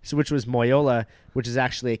so which was Moyola, which is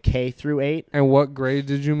actually a K through 8, And what grade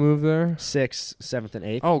did you move there? 6th, 7th, and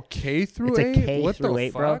 8th. Oh, K through It's a 8? K What through the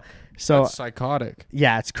 8, fuck? bro. So That's psychotic.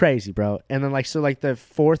 yeah, it's crazy, bro. And then like the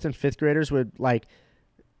 4th and 5th graders would like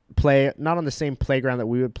play not on the same playground that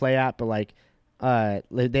we would play at, but like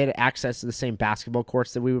they had access to the same basketball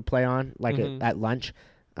courts that we would play on, like Mhm. at lunch.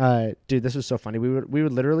 Dude, this was so funny. We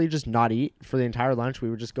would literally just not eat for the entire lunch. We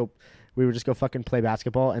would just go fucking play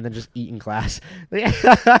basketball and then just eat in class.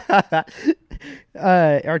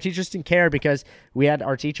 Our teachers didn't care because we had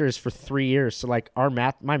our teachers for 3 years. So like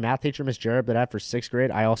my math teacher, Miss Jareb, that I had for 6th grade,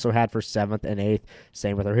 I also had for 7th and 8th.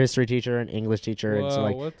 Same with our history teacher and English teacher. And so Whoa,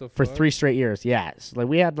 like what the for fuck? 3 straight years. Yeah. So like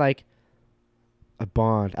we had like a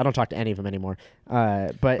bond. I don't talk to any of them anymore.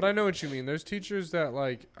 But I know what you mean. There's teachers that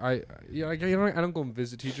like I don't go and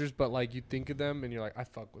visit teachers, but like you think of them and you're like, I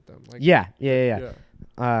fuck with them. Like yeah.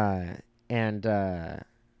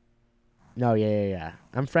 No, yeah.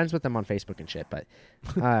 I'm friends with them on Facebook and shit, but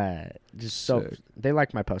just so Sick. they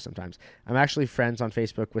like my posts sometimes. I'm actually friends on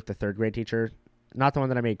Facebook with the 3rd grade teacher, not the one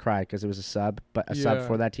that I made cry because it was a sub, but a sub Yeah.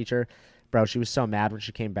 for that teacher. Bro, she was so mad when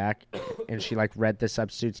she came back, and she like read the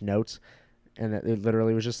substitute's notes, and it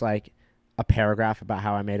literally was just like a paragraph about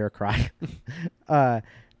how I made her cry. No,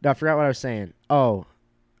 I forgot what I was saying. Oh,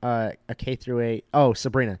 a K through 8. Oh,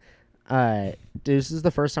 Sabrina. Dude, this is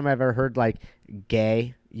the first time I've ever heard like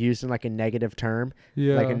gay used in like a negative term,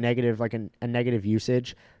 Yeah. like a negative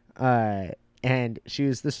usage. And this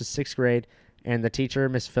was 6th grade, and the teacher,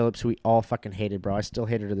 Miss Phillips, who we all fucking hated, bro. I still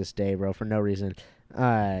hate her to this day, bro, for no reason.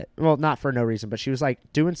 Well, not for no reason, but she was like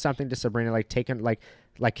doing something to Sabrina, like taking like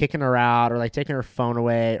kicking her out or like taking her phone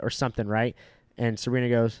away or something, right? And Sabrina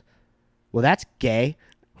goes, "Well, that's gay."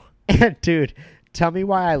 And dude, Tell me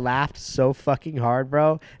why I laughed so fucking hard,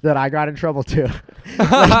 bro, that I got in trouble too.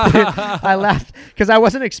 Like, dude, I laughed because I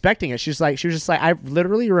wasn't expecting it. She was just like, I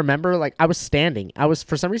literally remember, like, I was standing.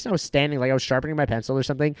 For some reason, I was standing, like I was sharpening my pencil or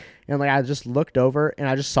something. And like, I just looked over and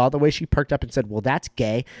I just saw the way she perked up and said, well, that's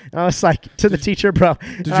gay. And I was like, to the teacher, bro.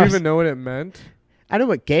 Did you even know what it meant? I know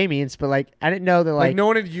what gay means, but like, I didn't know that Like no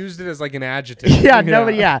one had used it as like an adjective. Yeah,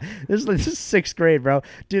 nobody. Yeah, this is 6th grade, bro.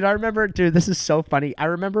 Dude, I remember. Dude, this is so funny. I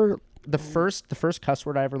remember the first cuss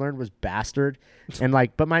word I ever learned was bastard, and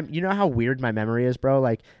like, but you know how weird my memory is, bro.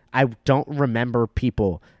 Like, I don't remember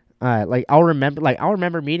people. Like I'll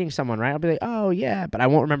remember meeting someone, right? I'll be like, oh yeah, but I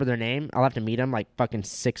won't remember their name. I'll have to meet them like fucking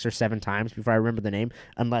 6 or 7 times before I remember the name,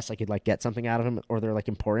 unless I could like get something out of them or they're like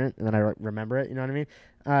important, and then I remember it. You know what I mean?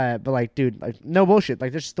 But like, dude, like no bullshit.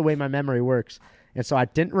 Like that's just the way my memory works. And so I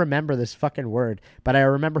didn't remember this fucking word, but I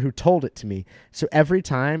remember who told it to me. So every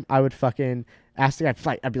time I would fucking ask the guy,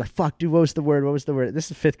 I'd be like, fuck, dude, what was the word? What was the word?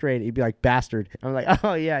 This is 5th grade. He'd be like, bastard. I'm like,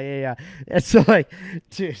 oh, yeah. And so, like,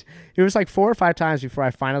 dude, it was like 4 or 5 times before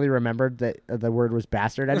I finally remembered that the word was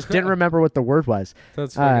bastard. I just didn't remember what the word was.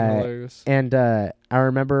 That's fucking hilarious. And I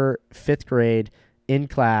remember 5th grade in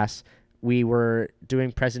class, we were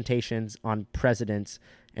doing presentations on presidents,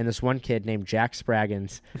 and this one kid named Jack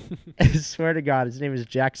Spraggins, I swear to God, his name is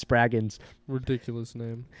Jack Spraggins. Ridiculous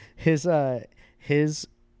name.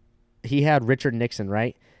 He had Richard Nixon,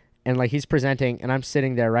 right? And like he's presenting and I'm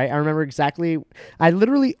sitting there, right? I remember exactly. I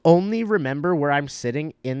literally only remember where I'm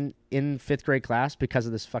sitting in 5th grade class because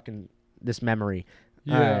of this memory.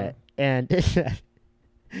 Yeah. And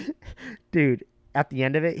dude, at the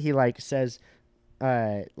end of it, he like says,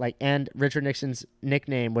 and Richard Nixon's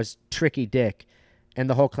nickname was Tricky Dick, and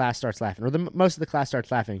the whole class starts laughing, or most of the class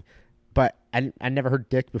starts laughing, but I never heard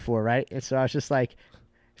Dick before, right? And so I was like,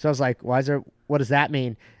 what does that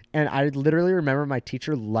mean? And I literally remember my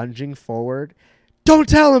teacher lunging forward. Don't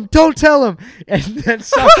tell him. And then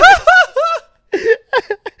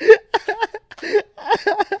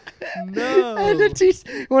No. And then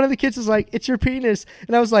one of the kids was like, it's your penis.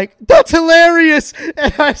 And I was like, that's hilarious.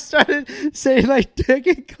 And I started saying like dick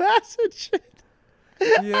in class and shit.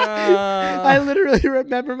 Yeah. I literally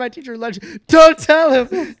remember my teacher lunging. Don't tell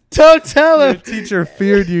him. Your teacher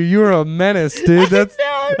feared you. You were a menace, dude.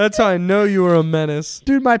 That's how I know you were a menace.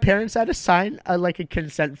 Dude, my parents had to sign a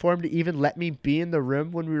consent form to even let me be in the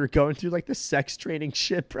room when we were going through like the sex training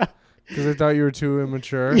shit, bro. Because they thought you were too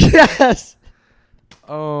immature? Yes.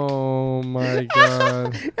 Oh, my God.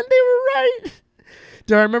 And they were right.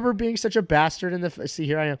 Dude, I remember being such a bastard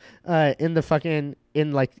here I am, we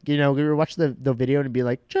were watching the video and it'd be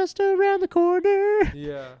like, just around the corner.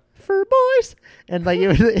 Yeah. For boys. And like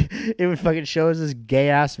it would fucking show us this gay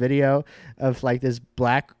ass video of like this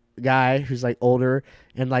black guy who's like older,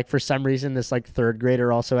 and like for some reason this like 3rd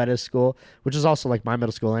grader also at his school, which is also like my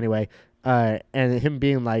middle school anyway, and him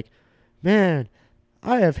being like, man,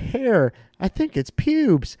 I have hair, I think it's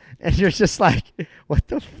pubes. And you're just like, what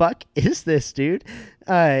the fuck is this, dude?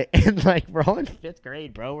 And like we're all in 5th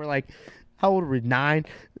grade, bro. We're like, how old were we? 9?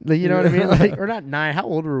 You know what I mean? Like, or not 9. How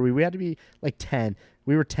old were we? We had to be like 10.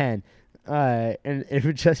 We were 10. And it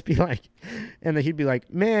would just be like, and then he'd be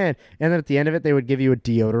like, man. And then at the end of it, they would give you a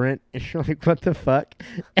deodorant. And you're like, what the fuck?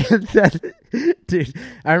 And then, dude,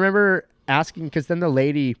 I remember asking, because then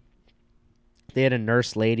they had a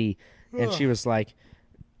nurse lady, and she was like,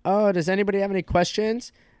 oh, does anybody have any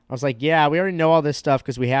questions? I was like, yeah, we already know all this stuff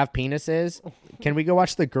because we have penises. Can we go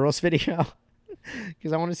watch the girls' video?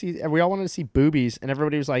 Because we all wanted to see boobies, and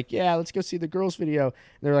everybody was like, yeah, let's go see the girls' video. And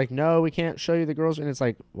they're like, no, we can't show you the girls. And it's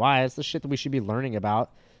like, why? It's the shit that we should be learning about.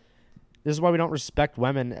 This is why we don't respect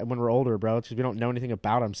women when we're older, bro. It's because we don't know anything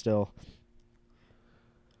about them still.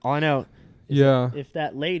 All I know is if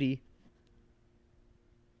that lady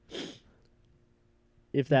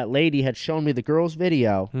had shown me the girls'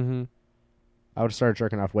 video, I would have started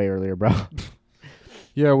jerking off way earlier, bro.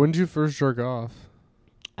 Yeah, when did you first jerk off?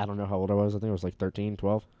 I don't know how old I was. I think I was like 13,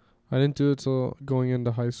 12. I didn't do it till going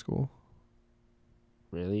into high school.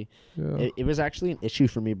 Really? Yeah. It was actually an issue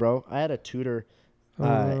for me, bro. I had a tutor,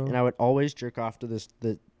 and I would always jerk off to this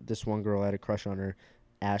one girl. I had a crush on her,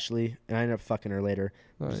 Ashley, and I ended up fucking her later.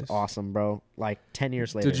 Nice. It was awesome, bro. Like 10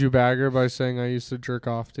 years later. Did you bag her by saying I used to jerk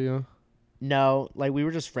off to you? No, like we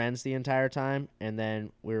were just friends the entire time, and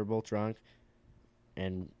then we were both drunk,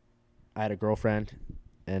 and I had a girlfriend,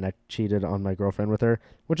 and I cheated on my girlfriend with her,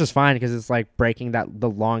 which is fine because it's like breaking the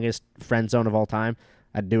longest friend zone of all time.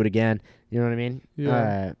 I'd do it again. You know what I mean?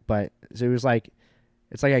 Yeah. But so it was like,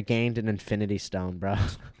 it's like I gained an infinity stone, bro.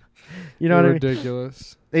 You know what I mean?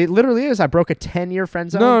 Ridiculous. It literally is. I broke a 10-year friend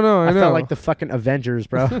zone. No, I know. felt like the fucking Avengers,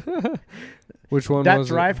 bro. Which one That was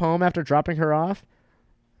drive home after dropping her off,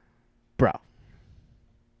 bro.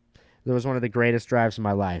 That was one of the greatest drives of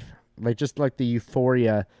my life. Like, just like the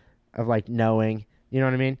euphoria of like knowing, you know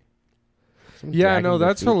what I mean? Someone's Yeah, dragging no, their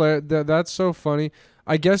that's feet. hilarious. That's so funny.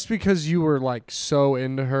 I guess because you were like so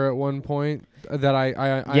into her at one point that I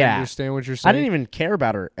Yeah. understand what you're saying. I didn't even care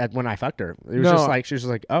about her when I fucked her. It was No. just like, she was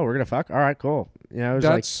just like, oh, we're going to fuck? All right, cool. You know, it was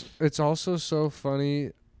like, It's also so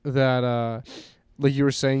funny that like you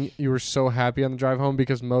were saying you were so happy on the drive home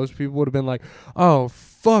because most people would have been like, oh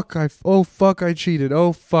fuck I cheated,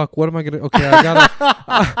 oh fuck, what am I gonna, okay, I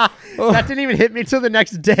gotta that didn't even hit me till the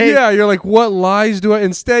next day. yeah, you're like, what lies do I,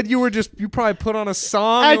 instead you probably put on a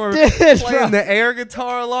song I or did, playing bro. the air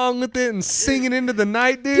guitar along with it and singing into the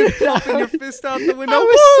night, dude, pumping your fist out the window.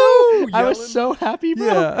 I yelling. was so happy, bro.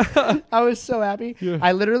 Yeah. I was so happy. Yeah.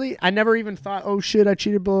 I never even thought, oh shit, I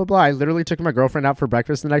cheated, blah, blah, blah. I literally took my girlfriend out for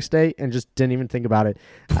breakfast the next day and just didn't even think about it.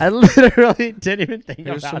 I literally didn't even think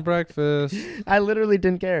Here's about some it. breakfast. I literally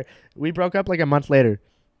didn't care. We broke up like a month later.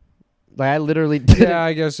 Like, I literally didn't. Yeah,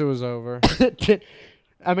 I guess it was over.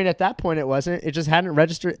 I mean, at that point, it wasn't. It just hadn't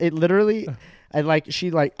registered. It literally, I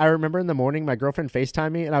remember in the morning, my girlfriend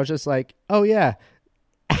FaceTimed me, and I was just like, oh, yeah.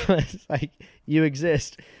 I was like, you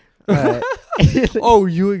exist. Oh,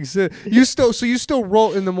 you exist. You still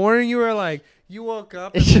roll in the morning. You were like, you woke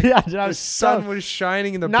up and like, Yeah, dude, I the was sun so- was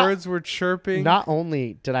shining and the Not- birds were chirping. Not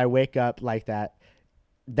only did I wake up like that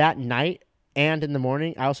night and in the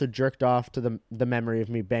morning, I also jerked off to the memory of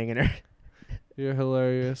me banging her. You're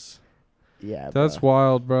hilarious. Yeah, That's bro.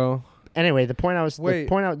 wild, bro. Anyway, the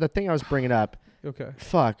thing I was bringing up. Okay.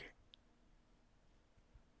 Fuck.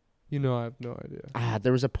 You know I have no idea.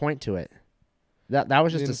 There was a point to it. That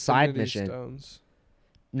was just The a side Infinity mission. Stones.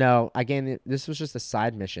 No, this was just a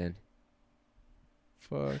side mission.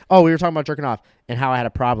 Fuck. Oh, we were talking about jerking off and how I had a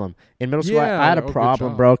problem in middle school. Yeah, I had a good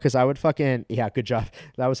problem, job. bro, because I would fucking good job.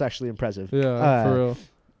 That was actually impressive. Yeah, for real.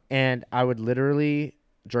 And I would literally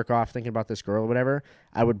jerk off thinking about this girl or whatever.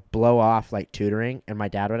 I would blow off like tutoring, and my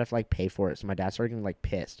dad would have to like pay for it. So my dad started getting like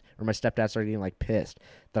pissed, or my stepdad started getting like pissed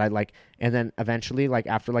that I like. And then eventually, like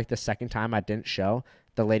after like the second time I didn't show,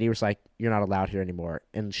 the lady was like, "You're not allowed here anymore."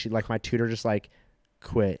 And she like my tutor just like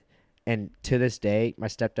quit. And to this day, my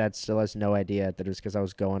stepdad still has no idea that it was because I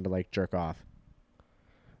was going to like jerk off.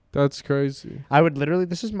 That's crazy. I would literally,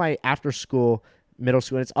 this is my after school, middle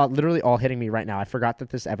school, and it's literally all hitting me right now. I forgot that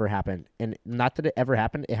this ever happened. And not that it ever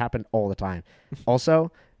happened, it happened all the time.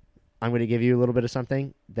 Also, I'm going to give you a little bit of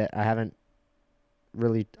something that I haven't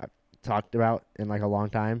really talked about in like a long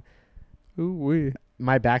time. Ooh wee.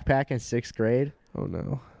 My backpack in 6th grade Oh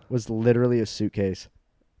no. was literally a suitcase.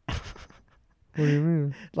 What do you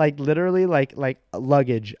mean? Like literally like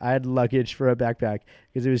luggage. I had luggage for a backpack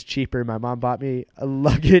because it was cheaper. My mom bought me a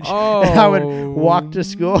luggage. Oh, and I would walk to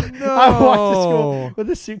school. No. I would walk to school with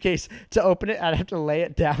a suitcase. To open it, I'd have to lay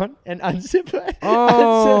it down and unzip it.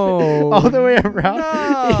 Oh, unzip it all the way around.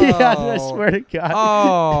 Yeah, I no. swear to God.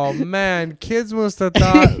 Oh man, kids must have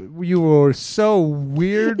thought you were so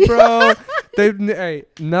weird, bro. Hey,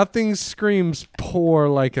 nothing screams poor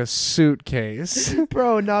like a suitcase.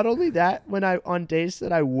 Bro, not only that, when on days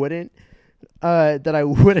that I wouldn't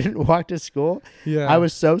walk to school, Yeah, I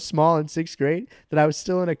was so small in 6th grade that I was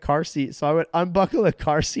still in a car seat. So I would unbuckle a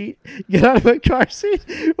car seat, get out of a car seat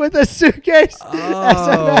with a suitcase as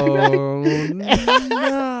a backpack. Oh no,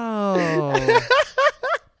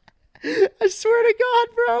 I swear to God,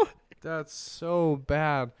 bro. that's so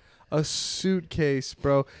bad. A suitcase,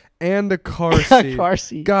 bro, and a car A seat. car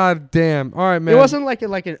seat. God damn. All right, man. It wasn't like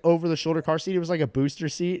an over the shoulder car seat. It was like a booster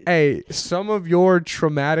seat. Hey, some of your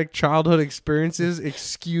traumatic childhood experiences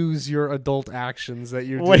excuse your adult actions that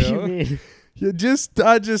you do. What do you mean?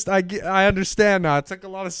 I understand now. I took a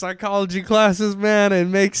lot of psychology classes, man. It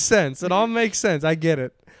makes sense. It all makes sense. I get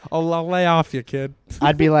it. I'll lay off you, kid.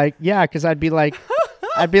 I'd be like, yeah, because I'd be like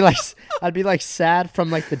sad from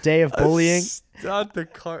like the day of bullying. Not the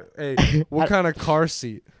car. Hey, what kind of car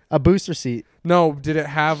seat? A booster seat. No, did it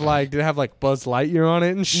have like Buzz Lightyear on it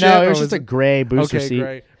and shit? No, it or was just a gray booster okay, seat.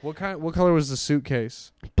 great. What color was the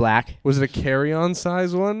suitcase? Black. Was it a carry-on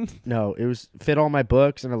size one? No, it was fit all my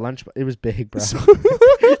books and a lunch. It was big, bro. So-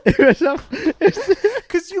 It was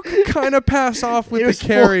Because you could kind of pass off with It the was full-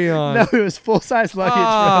 carry-on. No, it was full size luggage,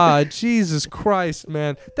 Ah, Jesus Christ,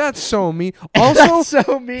 man. That's so mean. bro. Also, That's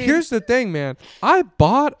so mean. here's the thing, man. I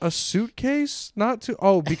bought a suitcase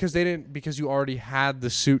because you already had the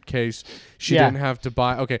suitcase. She Yeah. didn't have to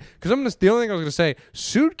buy. Okay, because the only thing I was gonna say,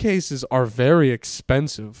 suitcases are very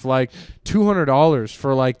expensive. Like $200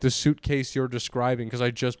 for like the suitcase you're describing. Because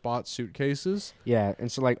I just bought suitcases. Yeah,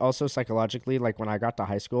 and so like also psychologically, like when I got to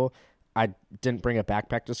high school, I didn't bring a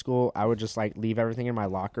backpack to school, I would just like leave everything in my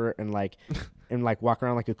locker and like walk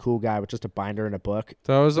around like a cool guy with just a binder and a book.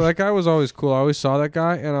 That guy was always cool. I always saw that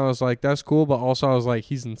guy and I was like, that's cool, but also I was like,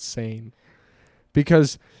 he's insane.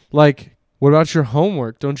 Because like, what about your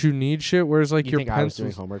homework? Don't you need shit? Where's like You your think I was doing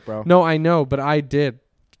pencils? homework, bro? No, I know, but I did.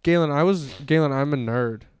 Galen, I'm a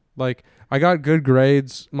nerd. Like, I got good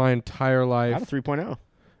grades my entire I life. had a 3.0.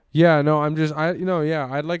 Yeah, no, I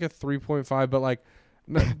had like a 3.5, but like,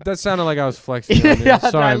 that sounded like I was flexing on you. Yeah,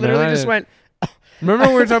 Sorry, I man. literally just went. Remember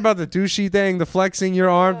when we were talking about the douchey thing, the flexing your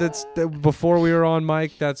arm? Before we were on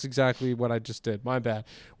mic. That's exactly what I just did. My bad.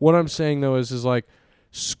 What I'm saying though is like,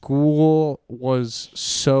 school was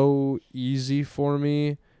so easy for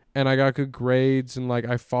me, and I got good grades, and like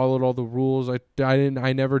I followed all the rules.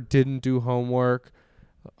 I never didn't do homework.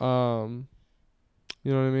 You know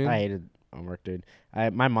what I mean? I hated homework, dude.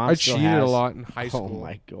 My mom. I still cheated has, a lot in high school. Oh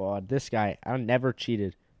my god, this guy! I never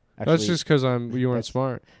cheated. That's just because you weren't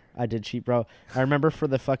smart. I did cheat, bro. I remember for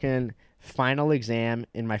the fucking final exam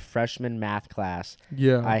in my freshman math class,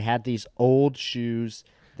 Yeah. I had these old shoes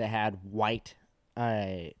that had white,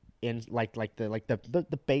 in like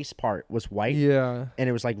the base part was white, Yeah. and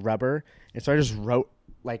it was like rubber, and so I just wrote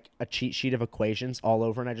like a cheat sheet of equations all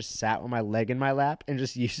over, and I just sat with my leg in my lap and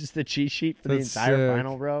just used the cheat sheet for That's the entire sick.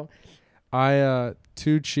 final, bro. I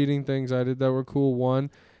two cheating things I did that were cool.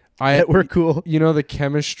 One, That were cool. You know the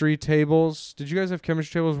chemistry tables? Did you guys have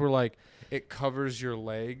chemistry tables where like it covers your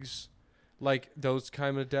legs? Like those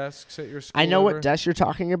kind of desks at your school? I know ever? what desk you're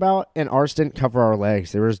talking about, and ours didn't cover our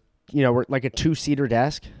legs. There was, we're like a 2-seater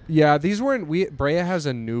desk. Yeah, these weren't. Brea has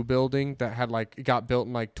a new building that had like it got built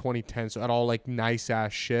in like 2010, so it had all like nice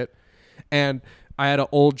ass shit. And I had an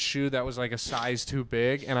old shoe that was like a size too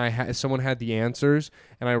big, and someone had the answers,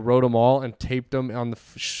 and I wrote them all and taped them on the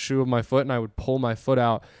shoe of my foot, and I would pull my foot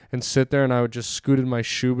out and sit there, and I would just scooted my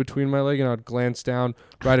shoe between my leg, and I would glance down,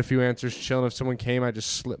 write a few answers, chill, and if someone came, I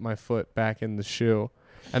just slip my foot back in the shoe.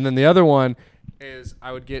 And then the other one is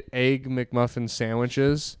I would get Egg McMuffin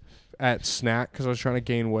sandwiches at snack because I was trying to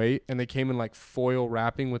gain weight, and they came in like foil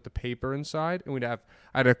wrapping with the paper inside, and I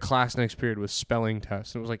had a class next period with spelling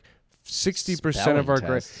tests, and it was like 60% of our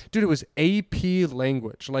grade. Dude, it was AP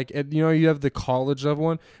language. Like, you have the college level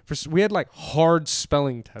one. We had like hard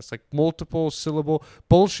spelling tests, like multiple syllable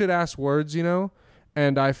bullshit ass words,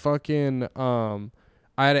 and I fucking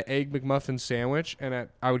I had an Egg McMuffin sandwich, and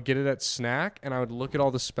I would get it at snack, and I would look at all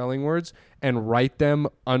the spelling words and write them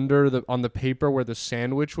on the paper where the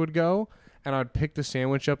sandwich would go, and I'd pick the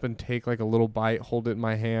sandwich up and take like a little bite, hold it in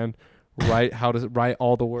my hand, write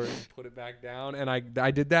all the words, put it back down, and I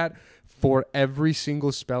did that for every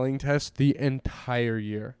single spelling test the entire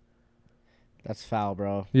year. That's foul,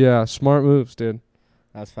 bro. Yeah, smart moves, dude.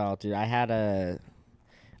 That's foul, dude. I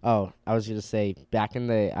was gonna say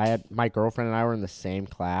I had my girlfriend and I were in the same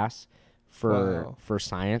class for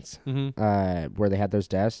science, where they had those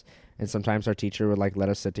desks, and sometimes our teacher would like let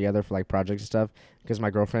us sit together for like projects and stuff because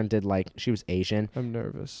my girlfriend did she was Asian. I'm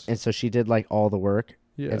nervous. And so she did like all the work.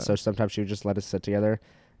 Yeah. And so sometimes she would just let us sit together.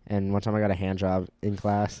 And one time I got a hand job in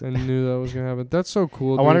class. I knew that was gonna happen. That's so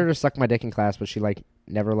cool. I wanted her to suck my dick in class, but she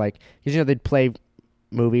never because they'd play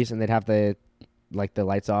movies and they'd have the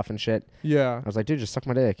lights off and shit. Yeah. I was like, dude, just suck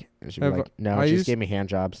my dick. And she'd be like, no. She just gave me hand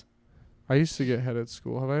jobs. I used to get head at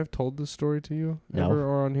school. Have I told this story to you ever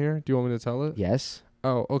or on here? Do you want me to tell it? Yes.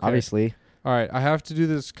 Oh, okay. Obviously. All right. I have to do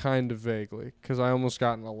this kind of vaguely because I almost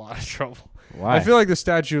got in a lot of trouble. Why? I feel like the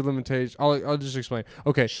statute of limitations. I'll just explain.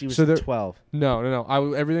 Okay. She was 12. No.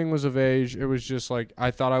 Everything was of age. It was just like I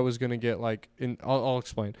thought I was gonna get I'll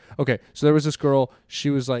explain. Okay. So there was this girl. She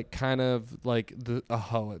was like kind of like a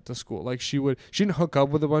hoe at the school. Like she didn't hook up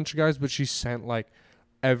with a bunch of guys, but she sent like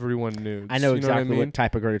everyone nudes. I know exactly what I mean? what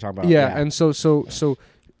type of girl you're talking about. Yeah. And so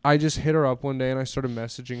I just hit her up one day and I started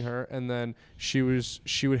messaging her, and then she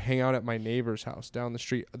would hang out at my neighbor's house down the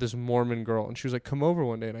street, this Mormon girl, and she was like, come over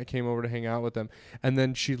one day, and I came over to hang out with them. And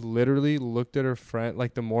then she literally looked at her friend,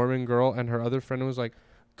 like the Mormon girl, and her other friend was like,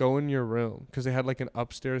 go in your room, because they had like an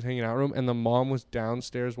upstairs hanging out room, and the mom was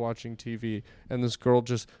downstairs watching TV, and this girl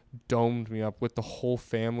just domed me up with the whole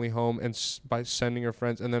family home and by sending her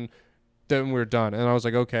friends, and then we were done. And I was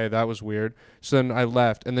like, okay, that was weird. So then I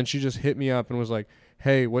left, and then she just hit me up and was like,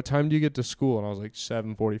 hey, what time do you get to school? And I was like,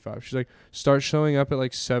 7:45. She's like, start showing up at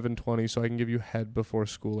like 7:20 so I can give you head before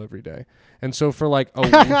school every day. And so for like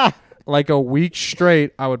a week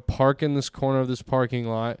straight, I would park in this corner of this parking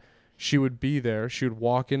lot. She would be there. She would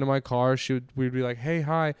walk into my car. We'd be like, hey,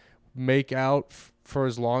 hi, make out for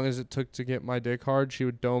as long as it took to get my dick hard. She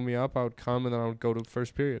would dome me up. I would come, and then I would go to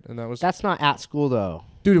first period, and that was. That's not at school though.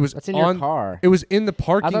 Dude, it was That's in your car. It was in the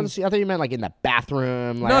parking. I thought you meant like in the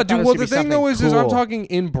bathroom. Like, no, I dude. thought Well, it the should be thing though is something I'm cool. talking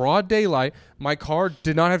in broad daylight. My car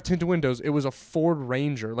did not have tinted windows. It was a Ford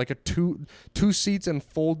Ranger, like a two seats and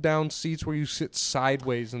fold down seats where you sit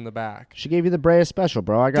sideways in the back. She gave you the Brea special,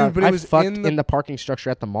 bro. but it I was fucked in the parking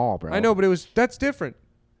structure at the mall, bro. I know, but that's different.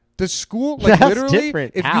 The school, like That's literally,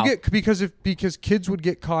 different. if How? you get because kids would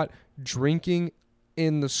get caught drinking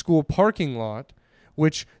in the school parking lot,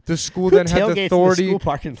 which the school Who then had tailgates the in authority. school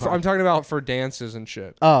parking lot? I'm talking about for dances and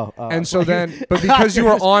shit. Oh, And so then, but because you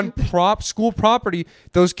were on school property,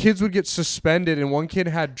 those kids would get suspended, and one kid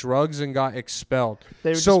had drugs and got expelled.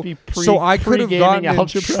 They would so, just be so I could have pre-gaming gotten in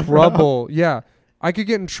algebra, bro. trouble. Yeah, I could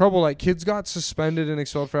get in trouble. Like kids got suspended and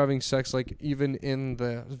expelled for having sex, like even in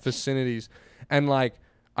the vicinities, and like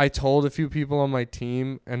I told a few people on my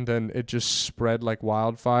team, and then it just spread like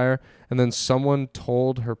wildfire. And then someone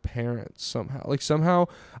told her parents somehow. Like somehow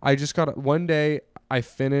I just got one day I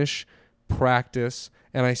finish practice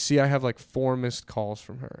and I see I have like 4 missed calls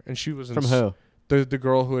from her, and she was From who? the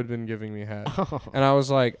girl who had been giving me head. And I was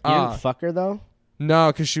like, You didn't fuck her though. no,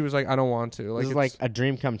 because she was like, I don't want to. Like This is like a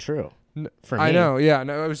dream come true. For me. I know, yeah,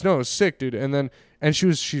 no, it was sick, dude. And then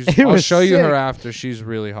she's It I'll was show you her sick. after. She's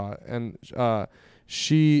really hot, and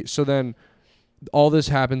so then all this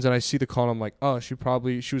happens, and I see the call, and I'm like, oh, she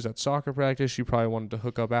was at soccer practice. She probably wanted to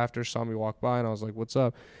hook up after, saw me walk by, and I was like, what's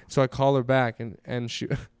up? So I call her back, and she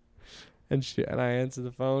and I answer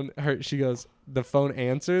the phone. She goes, the phone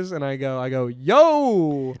answers, and I go,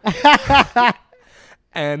 yo,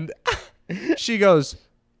 and she goes,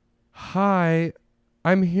 hi,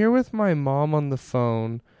 I'm here with my mom on the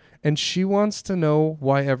phone, and she wants to know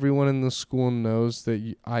why everyone in the school knows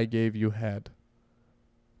that I gave you head.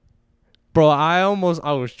 Bro, I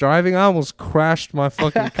was driving. I almost crashed my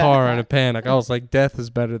fucking car in a panic. I was like, death is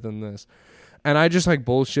better than this. And I just like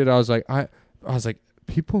bullshit. I was like,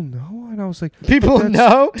 people know? And I was like, People that's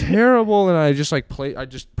know? terrible. And I just like I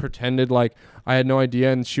just pretended like I had no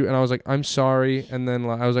idea. And I was like, I'm sorry. And then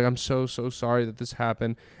I was like, I'm so sorry that this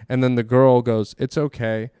happened. And then the girl goes, it's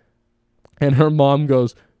okay. And her mom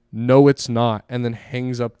goes, no, it's not. And then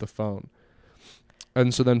hangs up the phone.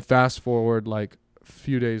 And so then fast forward like a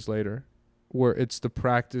few days later, where it's the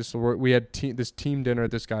practice, where we had this team dinner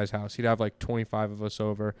at this guy's house. He'd have like 25 of us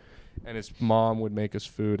over, and his mom would make us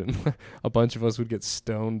food, and a bunch of us would get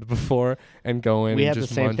stoned before and go in We and had the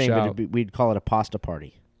just same munch thing, out. but we'd call it a pasta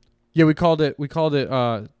party. Yeah, we called it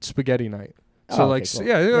spaghetti night. So Oh, like okay, cool.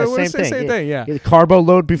 yeah, same same thing. Yeah. The carbo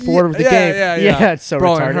load before the game. Yeah. It's so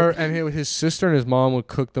Bro, retarded. and his sister and his mom would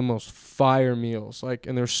cook the most fire meals, like,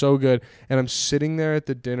 and they're so good. And I'm sitting there at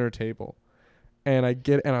the dinner table, and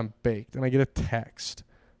I'm baked, and I get a text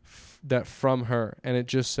that from her, and it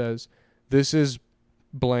just says, "This is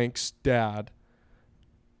blank's dad.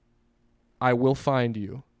 I will find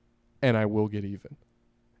you, and I will get even."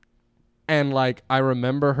 And like I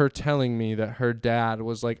remember her telling me that her dad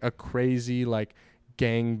was like a crazy like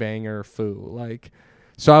gangbanger fool. Like,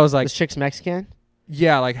 so I was like, This chick's Mexican?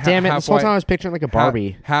 yeah, like Damn it, half this whole white, time I was picturing like a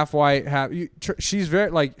Barbie. half white, half. She's very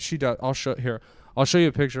like she does. I'll show you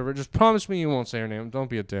a picture of her. Just promise me you won't say her name. Don't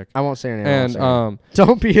be a dick. I won't say her name. And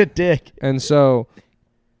Don't be a dick. and so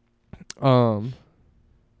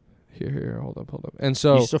here, hold up. And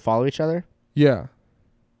so You still follow each other? yeah,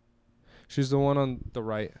 she's the one on the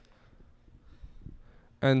right.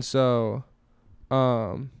 And so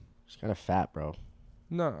She's kind of fat, bro.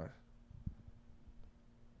 no,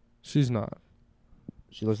 she's not.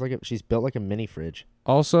 She looks like she's built like a mini fridge.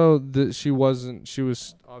 Also, she was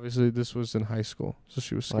obviously, this was in high school, so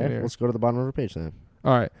she was Oh, yeah? skinnier. Let's go to the bottom of her page then.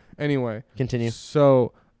 All right. Anyway, Continue.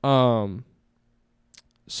 so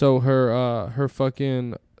so her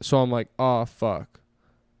fucking, so I'm like, oh fuck,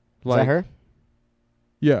 Is that her?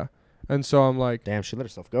 Yeah. And so I'm like, Damn, she let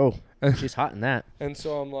herself go. She's hot in that. and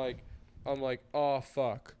so I'm like, oh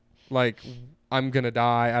fuck, like I'm gonna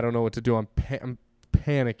die. I don't know what to do. I'm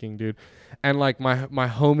panicking, dude. And like my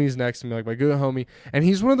homie's next to me, like my good homie, and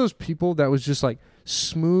he's one of those people that was just like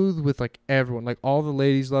smooth with like everyone. Like all the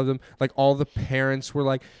ladies loved him. Like all the parents were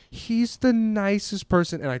like, he's the nicest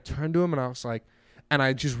person. And I turned to him and I was like, and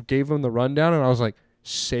I just gave him the rundown, and I was like,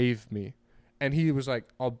 save me. And he was like,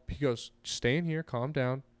 he goes, stay in here, calm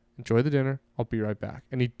down, enjoy the dinner, I'll be right back.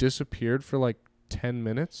 And he disappeared for like 10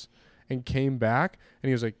 minutes and came back, and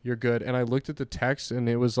he was like, you're good. And I looked at the text, and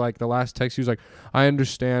it was like the last text. He was like, I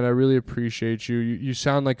understand, I really appreciate you. You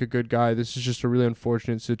sound like a good guy. This is just a really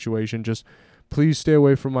unfortunate situation. Just please stay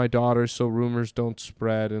away from my daughter so rumors don't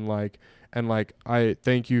spread, and like I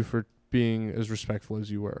thank you for being as respectful as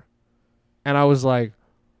you were. And I was like,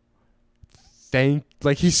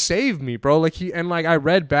 like he saved me, bro. Like I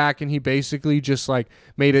read back and he basically just like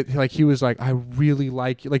made it like he was like, I really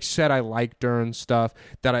like you, like said I liked her and stuff,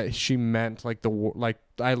 that she meant like like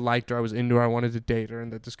I liked her, I was into her, I wanted to date her,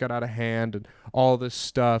 and that this got out of hand and all this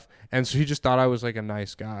stuff. And so he just thought I was like a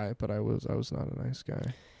nice guy, but I was not a nice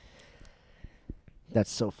guy.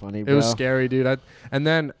 That's so funny, bro. It was scary, dude. And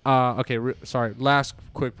then sorry, last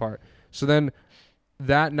quick part. So then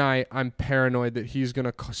that night, I'm paranoid that he's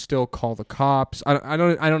gonna still call the cops. I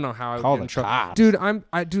don't know how I would Call get in the trouble, cops? dude.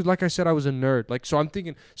 Dude, like I said, I was a nerd. Like, so I'm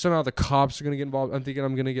thinking somehow the cops are gonna get involved. I'm thinking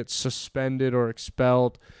I'm gonna get suspended or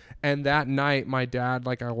expelled. And that night, my dad,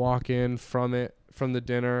 like, I walk in from the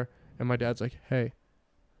dinner, and my dad's like, "Hey,"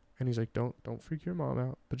 and he's like, "Don't freak your mom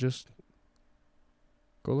out, but just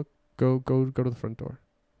go to the front door."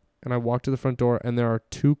 And I walk to the front door, and there are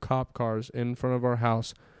 2 cop cars in front of our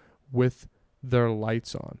house with their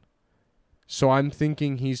lights on. So I'm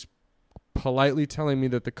thinking he's politely telling me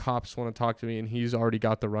that the cops want to talk to me, and he's already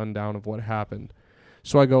got the rundown of what happened.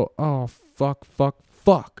 So I go, "Oh,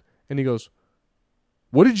 fuck." And he goes,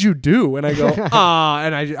 "What did you do?" And I go,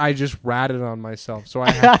 and I just ratted on myself. So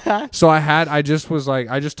I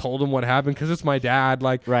just told him what happened, because it's my dad.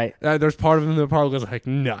 Like, right. There's part of him that probably was like,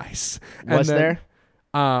 "Nice." Was there?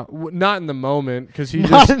 Not in the moment, because he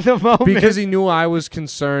Not in the moment. because he knew I was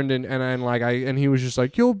concerned, and he was just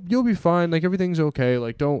like, you'll be fine, like everything's okay,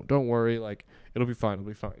 like don't worry, like it'll be fine,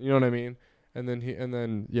 you know what I mean? And then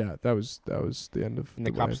that was the end of And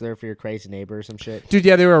the cops there for your crazy neighbor or some shit. Dude,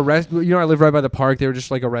 yeah, they were arresting. I live right by the park. They were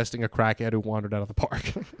just like arresting a crackhead who wandered out of the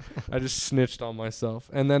park. I just snitched on myself.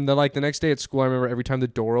 And then the next day at school, I remember every time the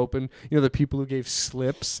door opened, the people who gave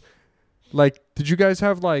slips. Like, did you guys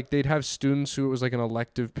have they'd have students who it was like an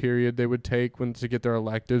elective period they would take to get their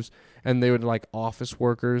electives, and they would office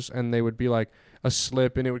workers, and they would be like a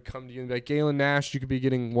slip, and it would come to you and be like, Galen Nash, you could be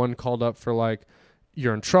getting one called up for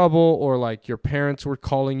you're in trouble, or your parents were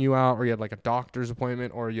calling you out, or you had a doctor's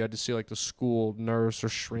appointment, or you had to see the school nurse or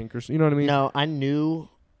shrink, or you know what I mean? No, I knew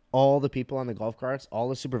all the people on the golf carts, all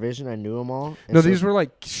the supervision. I knew them all. No, these were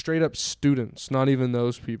straight up students, not even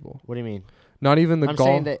those people. What do you mean? Not even the I'm golf.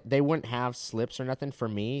 saying that they wouldn't have slips or nothing for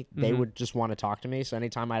me. They Mhm. would just want to talk to me. So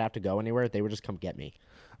anytime I'd have to go anywhere, they would just come get me.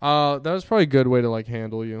 That was probably a good way to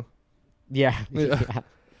handle you. Yeah. Yeah.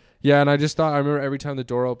 Yeah, and I remember every time the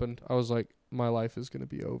door opened, I was like, my life is going to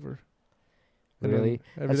be over. And Really?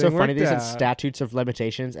 then That's so everything funny. worked These had out. statutes of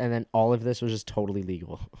limitations, and then all of this was just totally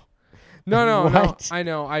legal. No. What? I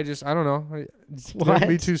know. I don't know. What? Don't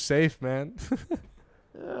be too safe, man.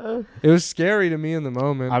 It was scary to me in the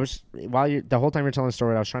moment. I was the whole time you're telling the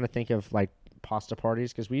story, I was trying to think of pasta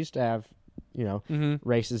parties, because we used to have, Mm-hmm.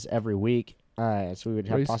 races every week. So we would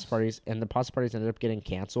have Races? pasta parties, and the pasta parties ended up getting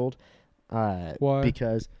canceled. Why?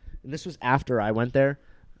 Because this was after I went there.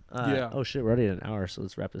 Yeah. Oh shit, we're already at an hour, so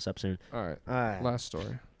let's wrap this up soon. All right. Uh, Last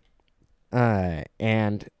story.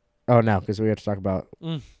 and oh no, because we have to talk about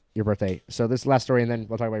Mm. your birthday. So this last story, and then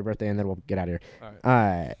we'll talk about your birthday, and then we'll get out of here. All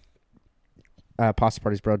right. Pasta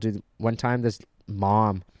parties, bro. Dude, one time this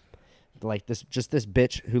mom, this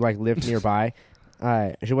bitch who lived nearby.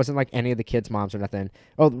 She wasn't any of the kids' moms or nothing.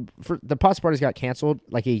 Oh, for the pasta parties got canceled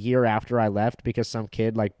a year after I left, because some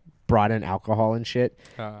kid brought in alcohol and shit.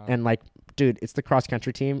 And dude, it's the cross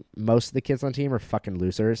country team. Most of the kids on the team are fucking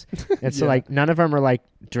losers, and so Yeah. none of them are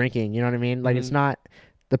drinking. You know what I mean? It's Mhm. not.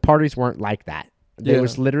 The parties weren't like that. Yeah. It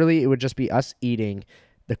was literally, it would just be us eating.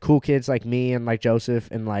 The cool kids like me and Joseph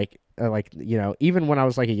and even when I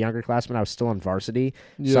was a younger classman, I was still on varsity,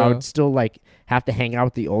 so I would still have to hang out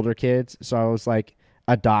with the older kids. So I was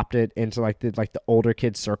adopted into the older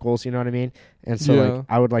kids circles. You know what I mean? And so Yeah.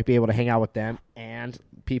 I would be able to hang out with them and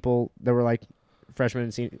people that were freshmen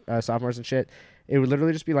and sophomores and shit. It would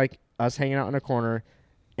literally just be us hanging out in a corner,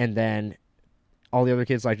 and then all the other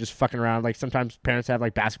kids just fucking around. Sometimes parents have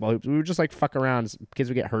basketball hoops. We would just fuck around. Kids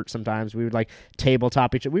would get hurt sometimes. We would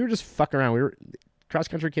tabletop each other. We would just fuck around. We were cross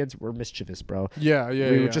country kids were mischievous, bro. Yeah.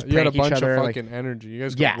 we would just you had a prank each bunch other, of fucking energy. You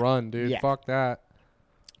guys could Yeah. run, dude. Yeah. Fuck that.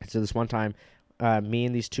 So this one time, me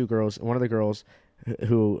and these 2 girls, one of the girls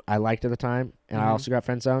who I liked at the time, and I Mhm. also got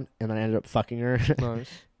friend zoned, and then I ended up fucking her.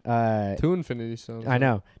 Nice. 2 Infinity Stones. I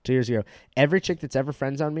know, 2 years ago. Every chick that's ever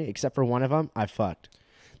friend zoned me, except for one of them, I fucked.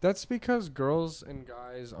 That's because girls and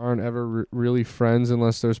guys aren't ever really friends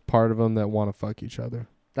unless there's part of them that want to fuck each other.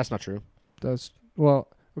 That's not true.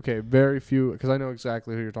 Okay, very few, because I know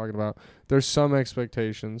exactly who you're talking about. There's some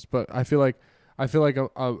expectations, but I feel like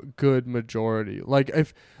a good majority.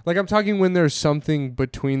 If I'm talking when there's something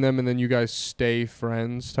between them and then you guys stay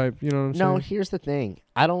friends type. You know what I'm No, saying? here's the thing.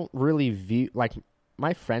 I don't really view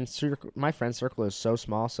my friend circle is so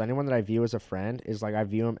small. So anyone that I view as a friend is like I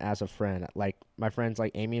view him as a friend. Like my friends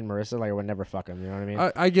like Amy and Marissa, like I would never fuck them. You know what I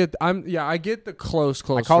mean? I get. I get the close.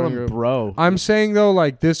 I call friend him group. bro. I'm saying though,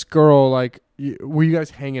 like this girl, like were you guys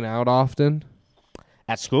hanging out often?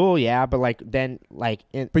 At school, yeah, but like then like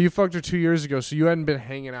But you fucked her 2 years ago, so you hadn't been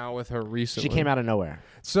hanging out with her recently. she came out of nowhere.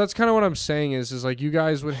 So that's kind of what I'm saying is like you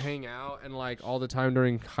guys would hang out and like all the time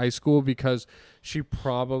during high school because she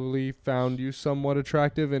probably found you somewhat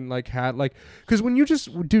attractive and like had like because when you just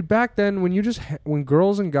dude back then when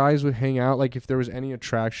girls and guys would hang out, like if there was any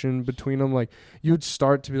attraction between them, like you'd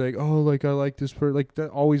start to be like, oh, like I like this person. Like that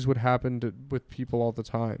always would happen with people all the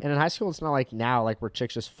time. And in high school, it's not like now, like where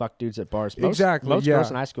chicks just fuck dudes at bars. Exactly, Most yeah. girls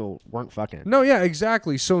in high school weren't fucking. No, yeah,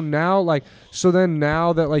 exactly. So now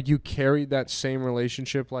now that like you carried that same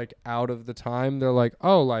relationship like out of the time, they're like,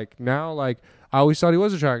 oh, like now like I always thought he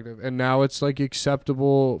was attractive, and now it's like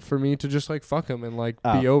acceptable for me to just like fuck him and like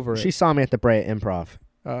be over it. She saw me at the Brea Improv,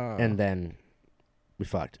 Uh, and then we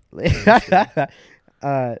fucked.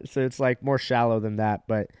 So it's like more shallow than that,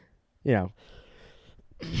 but you know.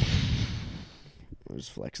 Let me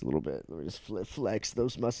just flex a little bit. Let me just flex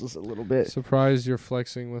those muscles a little bit. surprised you're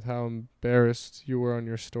flexing with how embarrassed you were on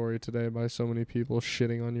your story today by so many people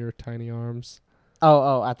shitting on your tiny arms.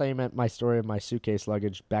 Oh, I thought you meant my story of my suitcase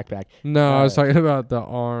luggage backpack. No, I was talking about the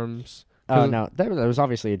arms. Oh, no, that was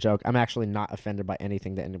obviously a joke. I'm actually not offended by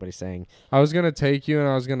anything that anybody's saying. I was gonna take you and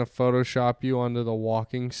I was gonna Photoshop you onto the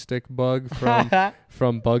walking stick bug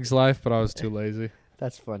from Bug's Life, but I was too lazy.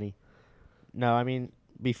 That's funny. No, I mean,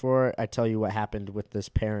 before I tell you what happened with this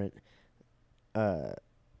parent,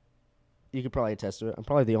 you could probably attest to it. I'm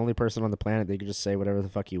probably the only person on the planet that you could just say whatever the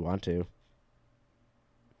fuck you want to.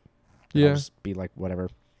 Yeah. I'll just be like, whatever.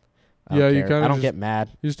 Yeah, you care. kinda I don't just- get mad.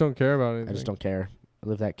 You just don't care about anything. I just don't care. I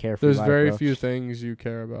live that carefree There's life, very bro. few things you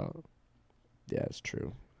care about. Yeah, it's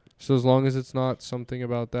true. So as long as it's not something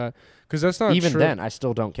about that, because that's not Even true. then, I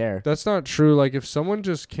still don't care. That's not true. Like if someone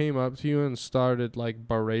just came up to you and started like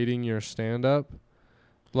berating your stand-up,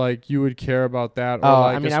 like you would care about that. Or, Oh,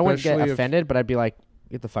 like, I mean, I wouldn't get especially if- offended, but I'd be like,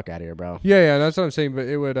 get the fuck out of here, bro. Yeah, that's what I'm saying. But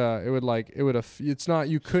it's not.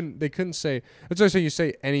 They couldn't say. That's why I say you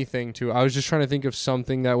say anything to. I was just trying to think of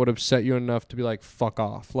something that would upset you enough to be like fuck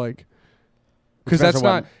off, like. Because Depends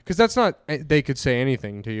that's not. They could say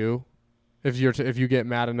anything to you, if you get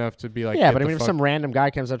mad enough to be like. Yeah, "Get but I the mean, if fuck-" some random guy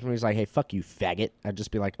comes up to me and he's like, hey, fuck you, faggot, I'd just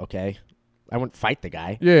be like, okay. I wouldn't fight the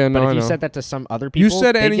guy. Yeah, no, But if I you know. said that to some other people, You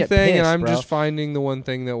said they'd get anything, and pissed, I'm bro. just finding the one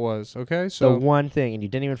thing that was okay. the So one thing, and you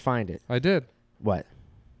didn't even find it. I did. What?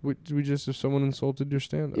 We just if someone insulted your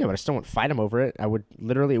stand-up. Yeah, but I still wouldn't fight him over it. I would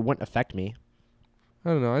literally, it wouldn't affect me. I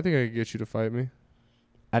don't know. I think I could get you to fight me.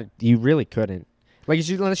 You really couldn't. Like,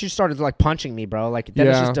 unless you started like punching me, bro. Like, then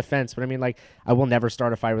it's Yeah. just defense. But I mean, like, I will never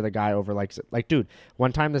start a fight with a guy over like, dude.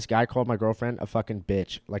 One time, this guy called my girlfriend a fucking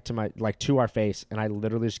bitch, to our face, and I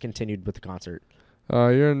literally just continued with the concert.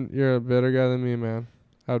 You're a better guy than me, man.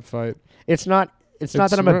 I'd fight. It's not It's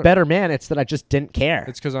that I'm a smart. better man. It's that I just didn't care.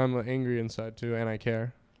 It's because I'm angry inside too, and I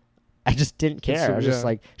care. I just didn't care. So, I was just yeah.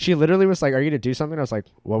 like, she literally was like, "Are you gonna do something?" I was like,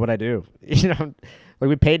 "What would I do?" You know, like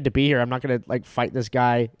we paid to be here. I'm not gonna like fight this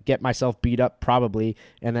guy, get myself beat up probably,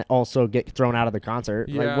 and then also get thrown out of the concert.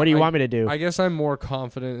 Yeah, like, what do you want me to do? I guess I'm more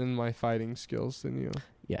confident in my fighting skills than you.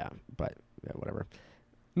 Yeah, but yeah, whatever.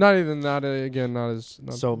 Not even not again. Not as.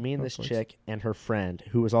 Not So me and not this flex. chick and her friend,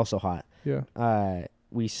 who was also hot, Yeah.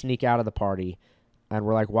 we sneak out of the party, and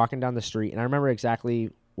we're like walking down the street. And I remember exactly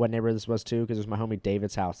what neighborhood this was too, because it was my homie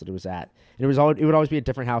David's house that it was at. And it would always be a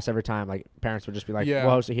different house every time. Like parents would just be like, Yeah.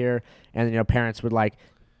 "We'll host it here," and then, parents would like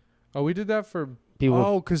Oh, we did that for. people,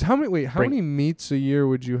 Oh, because how many meets a year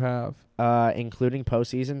would you have? including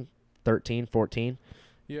postseason, 13, 14.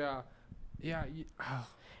 Yeah. Yeah.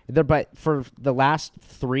 But for the last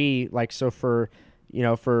three, like so for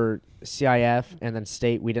CIF and then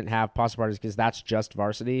state, we didn't have pasta parties because that's just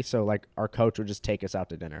varsity. So like our coach would just take us out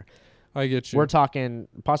to dinner. I get you. We're talking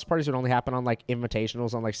pasta parties would only happen on like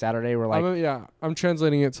invitationals on like Saturday. We're like, I'm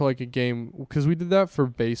translating it to like a game because we did that for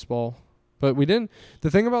baseball, but we didn't.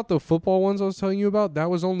 The thing about the football ones I was telling you about, that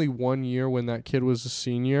was only 1 year when that kid was a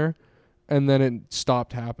senior, and then it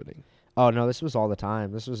stopped happening. oh no, this was all the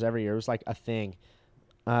time. This was every year. It was like a thing.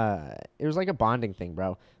 It was like a bonding thing,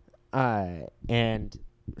 bro. And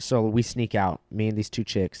so we sneak out, me and these two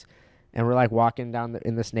chicks, and we're like walking down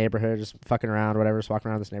in this neighborhood, just fucking around, whatever, just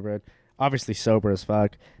walking around this neighborhood, obviously sober as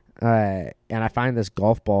fuck. And I find this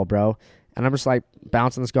golf ball, bro, and I'm just like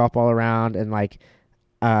bouncing this golf ball around, and like,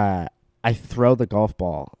 I throw the golf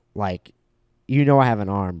ball, like, I have an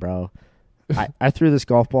arm, bro. I threw this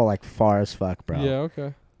golf ball like far as fuck, bro. Yeah.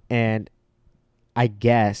 Okay. And I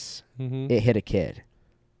guess Mm-hmm. it hit a kid.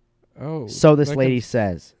 Oh. So this that lady can-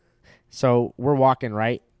 says, so we're walking,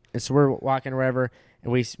 right? And so we're walking wherever,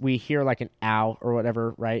 and we hear like an ow or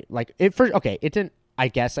whatever, right? Like it didn't. I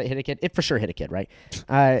guess I hit a kid. It for sure hit a kid, right?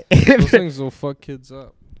 Those things will fuck kids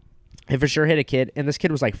up. It for sure hit a kid, and this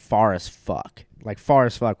kid was like far as fuck. Like far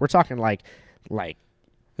as fuck. We're talking like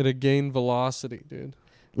It'll gain velocity, dude.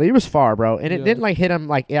 it was far, bro. And it Yeah. didn't like hit him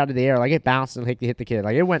like out of the air. Like it bounced and hit the kid.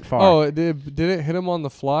 Like it went far. Oh, did it hit him on the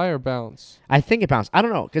fly or bounce? I think it bounced. I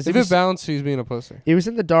don't know because If it bounced, he's being a pussy. it was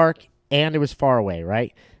in the dark and it was far away,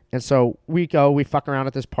 right? And so we fuck around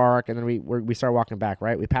at this park, and then we start walking back,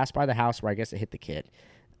 right? We pass by the house where I guess it hit the kid.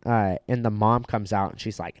 And the mom comes out and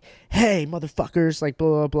she's like, "Hey, motherfuckers, like blah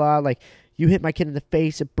blah blah, like you hit my kid in the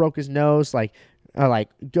face, it broke his nose, like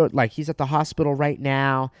good, like he's at the hospital right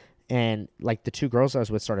now." And like the two girls I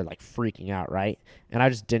was with started like freaking out, right? And I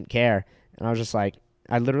just didn't care, and I was just like,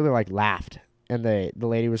 I literally like laughed. And the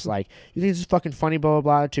lady was like, "You think this is fucking funny, blah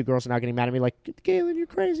blah blah." Two girls are now getting mad at me like, "Galen, you're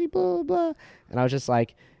crazy, blah blah blah." And I was just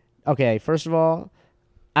like, okay, first of all,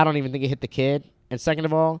 I don't even think it hit the kid, and second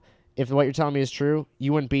of all, if what you're telling me is true,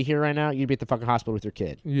 you wouldn't be here right now. You'd be at the fucking hospital with your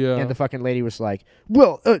kid. Yeah. And the fucking lady was like,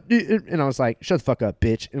 well, and I was like, shut the fuck up,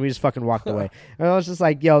 bitch. And we just fucking walked away. And I was just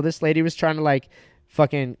like, yo, this lady was trying to like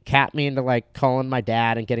fucking cap me into like calling my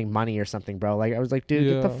dad and getting money or something, bro. Like I was like, dude,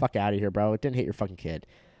 get the Yeah. fuck out of here, bro. It didn't hit your fucking kid.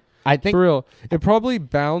 I think For real. It probably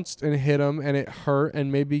bounced and hit him and it hurt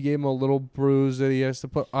and maybe gave him a little bruise that he has to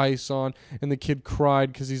put ice on, and the kid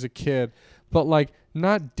cried because he's a kid. But like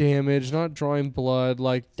not damage, not drawing blood.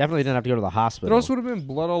 Like definitely didn't have to go to the hospital. there also would have been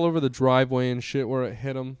blood all over the driveway and shit where it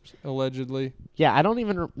hit him allegedly. Yeah, I don't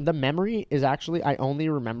even. The memory is actually. I only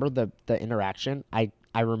remember the interaction. I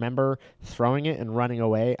remember throwing it and running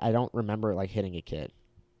away. I don't remember like hitting a kid.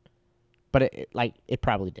 But it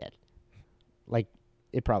probably did. Like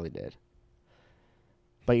it probably did.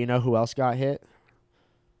 But you know who else got hit?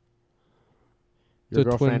 The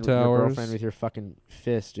Twin Your Towers. girlfriend with your fucking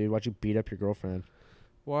fist, dude. Why'd you beat up your girlfriend?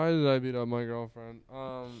 Why did I beat up my girlfriend?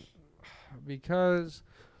 Because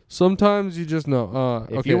sometimes you just know.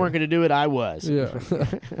 If Okay. you weren't gonna do it, I was. Yeah.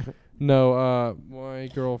 No, my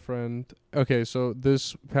girlfriend. Okay, so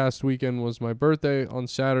this past weekend was my birthday. On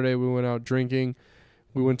Saturday, we went out drinking.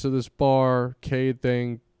 We went to this bar, Cade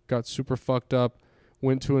thing, got super fucked up.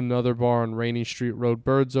 Went to another bar on Rainy Street, rode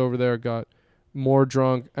birds over there, got more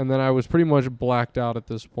drunk, and then I was pretty much blacked out at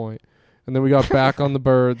this point. And then we got back on the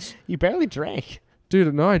birds. You barely drank.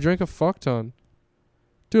 Dude, no, I drank a fuck ton.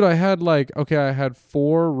 Dude, I had I had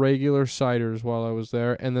 4 regular ciders while I was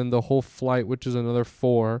there, and then the whole flight, which is another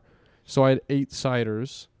 4. So I had 8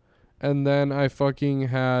 ciders. And then I fucking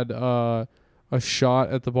had a shot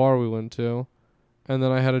at the bar we went to. And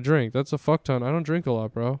then I had a drink. That's a fuck ton. I don't drink a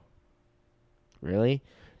lot, bro. Really?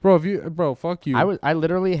 Bro, fuck you. I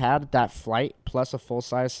literally had that flight plus a full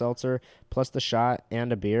size seltzer plus the shot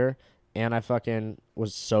and a beer, and I fucking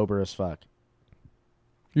was sober as fuck.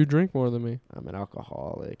 You drink more than me. I'm an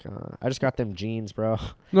alcoholic. I just got them jeans, bro.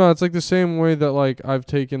 No, it's like the same way that like I've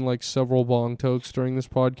taken like several bong tokes during this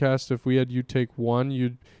podcast. If we had you take one,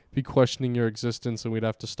 you'd be questioning your existence, and we'd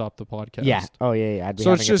have to stop the podcast. Yeah. Oh yeah. I'd be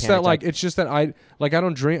So it's having a just that panic like attack. it's just that I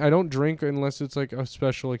don't drink unless it's like a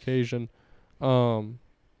special occasion, or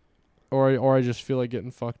I just feel like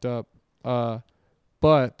getting fucked up.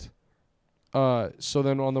 So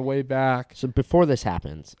then on the way back, So before this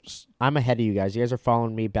happens, I'm ahead of you guys. You guys are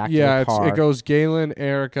following me back to yeah, the car, it goes Galen,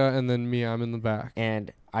 Erica, and then me. I'm in the back.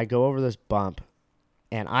 and I go over this bump,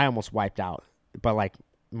 and I almost wiped out. But like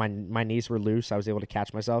my knees were loose, I was able to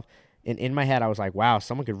catch myself. And in my head, I was like, "Wow,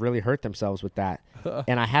 someone could really hurt themselves with that."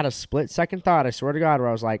 And I had a split second thought. I swear to God, where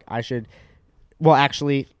I was like, "I should." Well,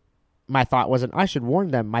 actually, my thought wasn't I should warn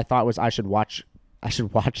them. My thought was I should watch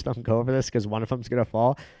them go over this because one of them's gonna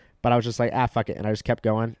fall. But I was just like, fuck it, and I just kept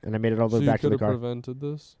going, and I made it all the So way you back to could the have car. prevented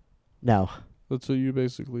this. No, That's what you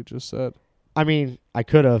basically just said. I mean I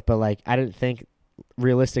could have, but like I didn't think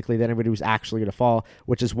realistically that anybody was actually gonna fall,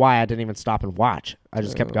 which is why I didn't even stop and watch. I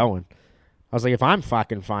just kept Yeah. going. I was like, if I'm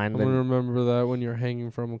fucking fine, I'm then gonna remember that when you're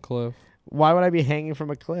hanging from a cliff. why would I be hanging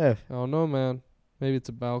from a cliff? I don't know, man. Maybe it's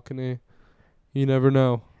a balcony. You never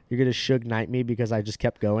know. You're gonna Suge Knight me because I just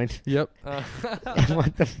kept going. Yep.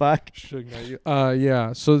 What the fuck? Suge Knight.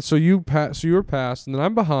 Yeah. So you were passed, and then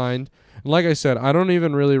I'm behind. And like I said, I don't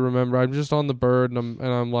even really remember. I'm just on the bird, and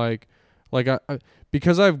I'm like I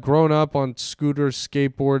because I've grown up on scooters,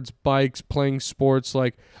 skateboards, bikes, playing sports.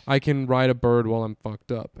 Like I can ride a bird while I'm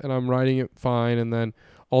fucked up, and I'm riding it fine. And then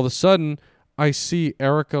all of a sudden, I see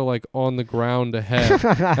Erica like on the ground ahead,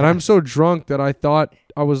 and I'm so drunk that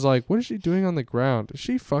I was like, what is she doing on the ground? Is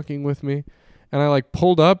she fucking with me? And I like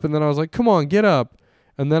pulled up, and then I was like, come on, get up.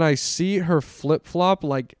 And then I see her flip flop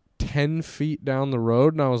like 10 feet down the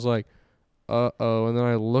road, and I was like, uh-oh. And then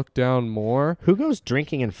I looked down more. Who goes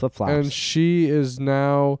drinking in flip-flops? And she is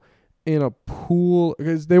now in a pool.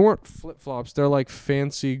 Because they weren't flip-flops. They're like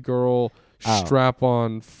fancy girl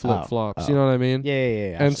strap-on flip-flops. You know what I mean?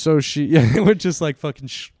 Yeah. And so they were just like fucking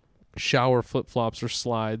shower flip-flops or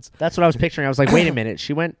slides. That's what I was picturing. I was like, wait a minute.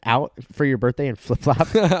 She went out for your birthday in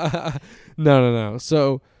flip-flops? No.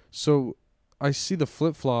 So I see the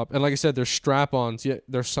flip-flop. And like I said, they're strap-ons. Yet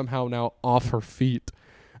they're somehow now off her feet.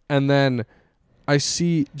 And then I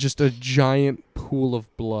see just a giant pool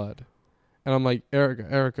of blood. And I'm like,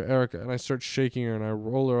 Erica. And I start shaking her and I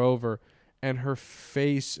roll her over. And her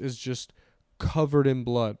face is just covered in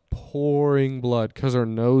blood, pouring blood because her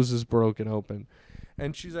nose is broken open.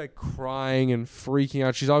 And she's like crying and freaking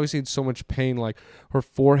out. She's obviously in so much pain. Like her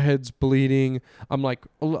forehead's bleeding. I'm like,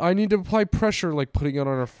 I need to apply pressure, like putting it on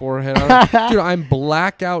her forehead. Dude, I'm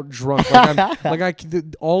blackout drunk.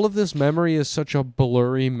 All of this memory is such a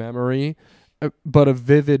blurry memory, but a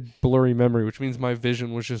vivid blurry memory, which means my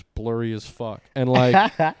vision was just blurry as fuck. And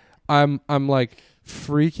like, I'm like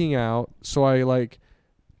freaking out. So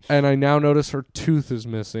and I now notice her tooth is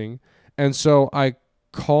missing. And so I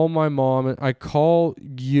call my mom and I call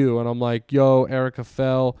you and I'm like, yo, Erica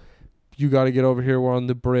fell. You got to get over here. We're on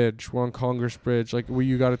the bridge. We're on Congress Bridge. Like,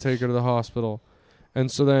 you got to take her to the hospital.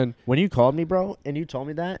 And so then when you called me, bro, and you told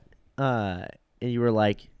me that, and you were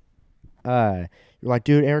like,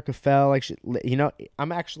 dude, Erica fell. Like, I'm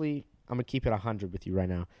gonna keep it 100 with you right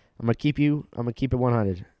now. I'm gonna keep it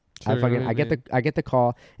 100. Sure, I get the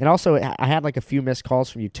call, and also I had like a few missed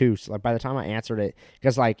calls from you too. So like by the time I answered it,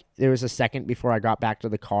 because like there was a second before I got back to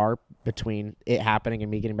the car between it happening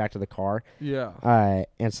and me getting back to the car. Yeah.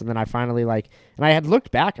 And so then I finally and I had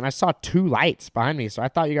looked back and I saw 2 lights behind me, so I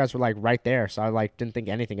thought you guys were like right there. So I like didn't think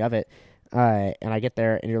anything of it. And I get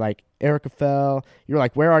there and you're like, Erica fell. You're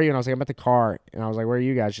like, where are you? And I was like, I'm at the car. And I was like, where are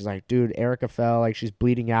you guys? She's like, dude, Erica fell. Like, she's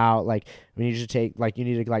bleeding out. Like, we need you to you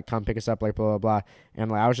need to like come pick us up. Like, blah, blah, blah. And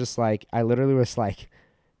like, I was just like, I literally was like,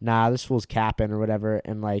 nah, this fool's capping or whatever.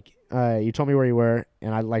 And like, you told me where you were.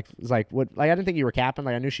 And I like was like, what? Like, I didn't think you were capping.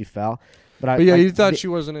 Like, I knew she fell. But yeah, like, you thought she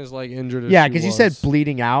wasn't as like injured as yeah, because you said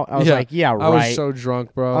bleeding out. I was like, yeah, right. I was so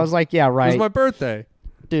drunk, bro. I was like, yeah, right. It was my birthday.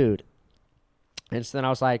 Dude. And so then I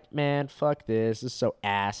was like, man, fuck this. This is so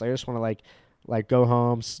ass. I just want to like go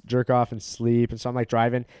home, jerk off and sleep. And so I'm like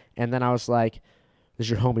driving. And then I was like, this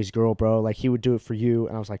is your homie's girl, bro. Like, he would do it for you.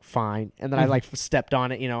 And I was like, fine. And then I like stepped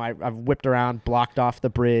on it. You know, I've whipped around, blocked off the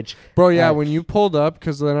bridge. Bro, yeah, when you pulled up,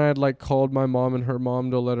 because then I had like called my mom and her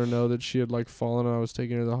mom to let her know that she had like fallen and I was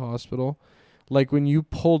taking her to the hospital. Like, when you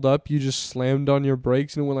pulled up, you just slammed on your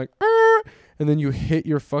brakes and it went like, and then you hit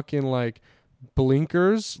your fucking like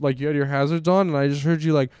blinkers, like you had your hazards on, and I just heard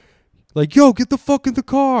you like yo, get the fuck in the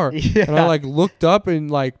car. Yeah. And I like looked up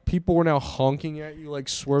and like people were now honking at you, like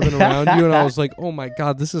swerving around you, and I was like, oh my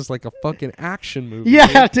god, this is like a fucking action movie.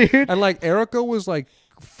 Yeah, dude. And like Erica was like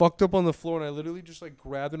fucked up on the floor, and I literally just like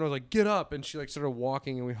grabbed her and I was like, get up, and she like started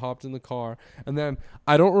walking and we hopped in the car. And then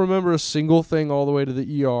I don't remember a single thing all the way to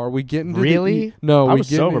the ER. We get into No, I was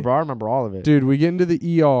sober, bro. I remember all of it. Dude, we get into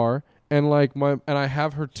the ER. And like I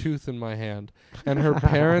have her tooth in my hand, and her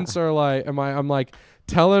parents are like, I'm like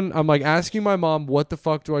asking my mom, what the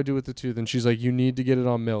fuck do I do with the tooth? And she's like, you need to get it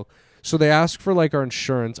on milk. So they ask for like our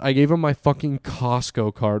insurance. I gave them my fucking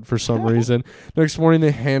Costco card for some reason. Next morning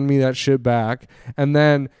they hand me that shit back, and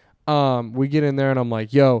then we get in there and I'm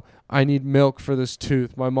like, yo, I need milk for this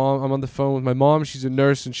tooth. I'm on the phone with my mom. She's a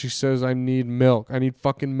nurse and she says I need milk. I need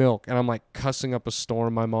fucking milk. And I'm like cussing up a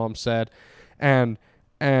storm, my mom said,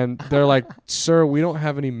 and they're like, sir, we don't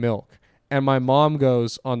have any milk. And my mom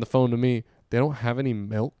goes on the phone to me, they don't have any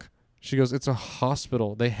milk? She goes, it's a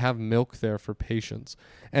hospital. They have milk there for patients.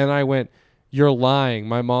 And I went, you're lying.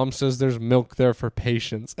 My mom says there's milk there for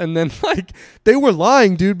patients. And then like they were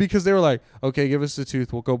lying, dude, because they were like, okay, give us the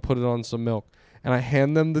tooth. We'll go put it on some milk. And I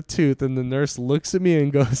hand them the tooth, and the nurse looks at me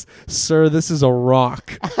and goes, sir, this is a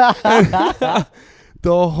rock. The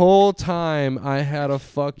whole time I had a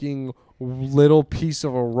fucking little piece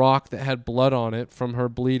of a rock that had blood on it from her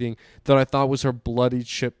bleeding that I thought was her bloody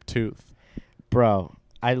chipped tooth. Bro,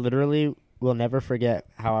 I literally will never forget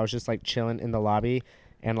how I was just like chilling in the lobby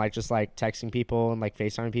and like just like texting people and like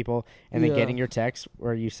FaceTiming people and then getting your text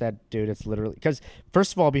where you said, dude, it's literally because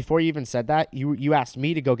first of all, before you even said that, you asked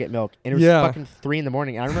me to go get milk and it was fucking 3 a.m.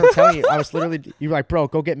 And I remember telling you, I was literally, you were like, bro,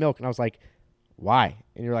 go get milk. And I was like, why?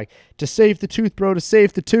 And you're like, to save the tooth, bro, to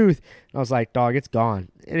save the tooth. And I was like, dog, it's gone.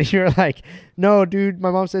 And you're like, no, dude, my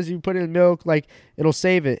mom says you put it in milk, like it'll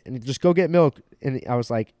save it and just go get milk. And I was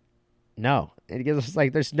like, no. And he was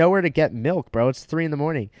like, there's nowhere to get milk, bro. It's 3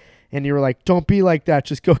 a.m. And you were like, don't be like that.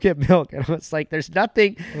 Just go get milk. And I was like, there's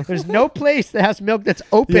no place that has milk that's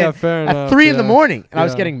open Yeah, fair at enough. 3 in the morning. And I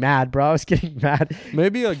was Yeah. getting mad, bro. I was getting mad.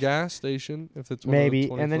 Maybe a gas station if it's one of Maybe.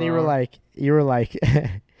 the And then 24 you were like,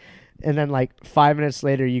 and then like 5 minutes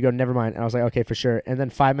later, you go, never mind. And I was like, okay, for sure. And then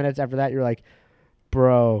 5 minutes after that, you're like,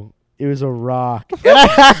 bro, it was a rock. And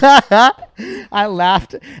I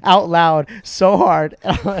laughed out loud so hard.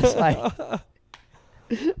 And I was like,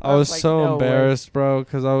 I was like, so no way. embarrassed, bro,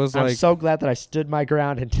 because I was I'm like, so glad that I stood my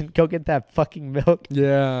ground and didn't go get that fucking milk.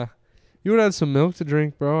 yeah. You would have had some milk to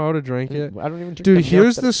drink, bro. I would have drank it. I don't even drink Dude, the milk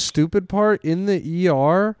here's that- the stupid part. In the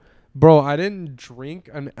ER, bro, I didn't drink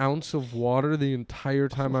an ounce of water the entire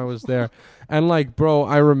time I was there. And, like, bro,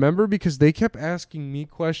 I remember because they kept asking me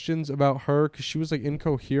questions about her because she was, like,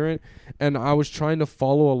 incoherent. And I was trying to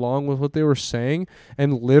follow along with what they were saying.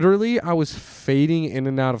 And literally, I was fading in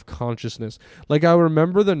and out of consciousness. Like, I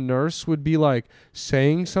remember the nurse would be, like,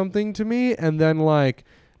 saying something to me. And then, like,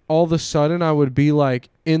 all of a sudden I would be like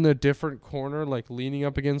in a different corner, like leaning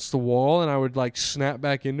up against the wall, and I would like snap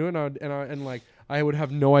back into it, and I would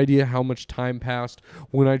have no idea how much time passed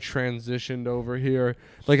when I transitioned over here.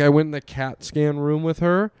 Like I went in the CAT scan room with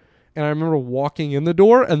her, and I remember walking in the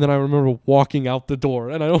door, and then I remember walking out the door,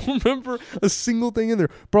 and I don't remember a single thing in there.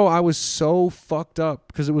 Bro, I was so fucked up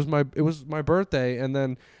because it was my birthday, and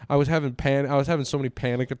then I was having so many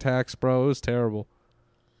panic attacks, bro. It was terrible.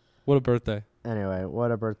 What a birthday. Anyway,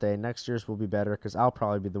 what a birthday. Next year's will be better because I'll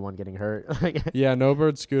probably be the one getting hurt. Like, Yeah, no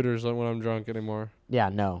bird scooters when I'm drunk anymore. yeah,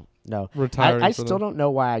 no. Retiring. I for still them. don't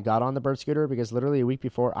know why I got on the bird scooter because literally a week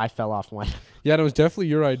before I fell off one. Yeah, and it was definitely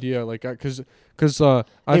your idea. Like, I figured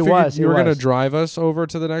was, you it were gonna was. drive us over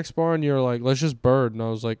to the next bar, and you're like, "Let's just bird." And I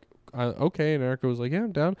was like, "Okay." And Erica was like, "Yeah,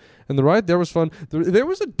 I'm down." And the ride there was fun. There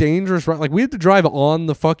was a dangerous ride. Like, we had to drive on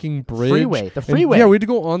the fucking bridge. The And- freeway. Yeah, we had to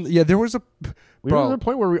go on. Yeah, there was a. We were Bro. to the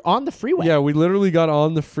point where we were on the freeway. Yeah, we literally got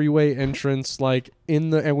on the freeway entrance, like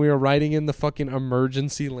and we were riding in the fucking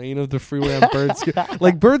emergency lane of the freeway on bird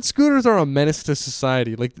Like bird scooters are a menace to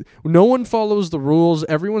society. Like no one follows the rules.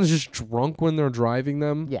 Everyone's just drunk when they're driving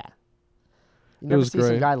them. Yeah. You never was see some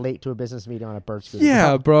great. guy late to a business meeting on a bird scooter.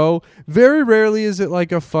 Yeah, bro. Very rarely is it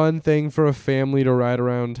like a fun thing for a family to ride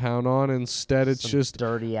around town on. Instead, it's Some just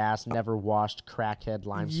dirty ass, never washed crackhead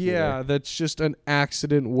lime scooter. yeah, that's just an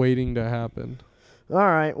accident waiting to happen. All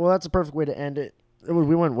right. Well, that's a perfect way to end it.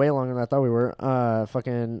 We went way longer than I thought we were.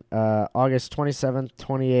 August 27th,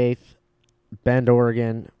 28th, Bend,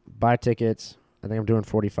 Oregon. Buy tickets. I think I'm doing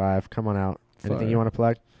 45. Come on out. Anything Fire. you want to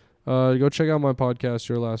plug? Go check out my podcast,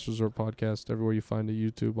 Your Last Resort Podcast, everywhere you find it,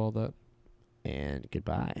 YouTube, all that. And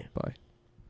goodbye. Bye.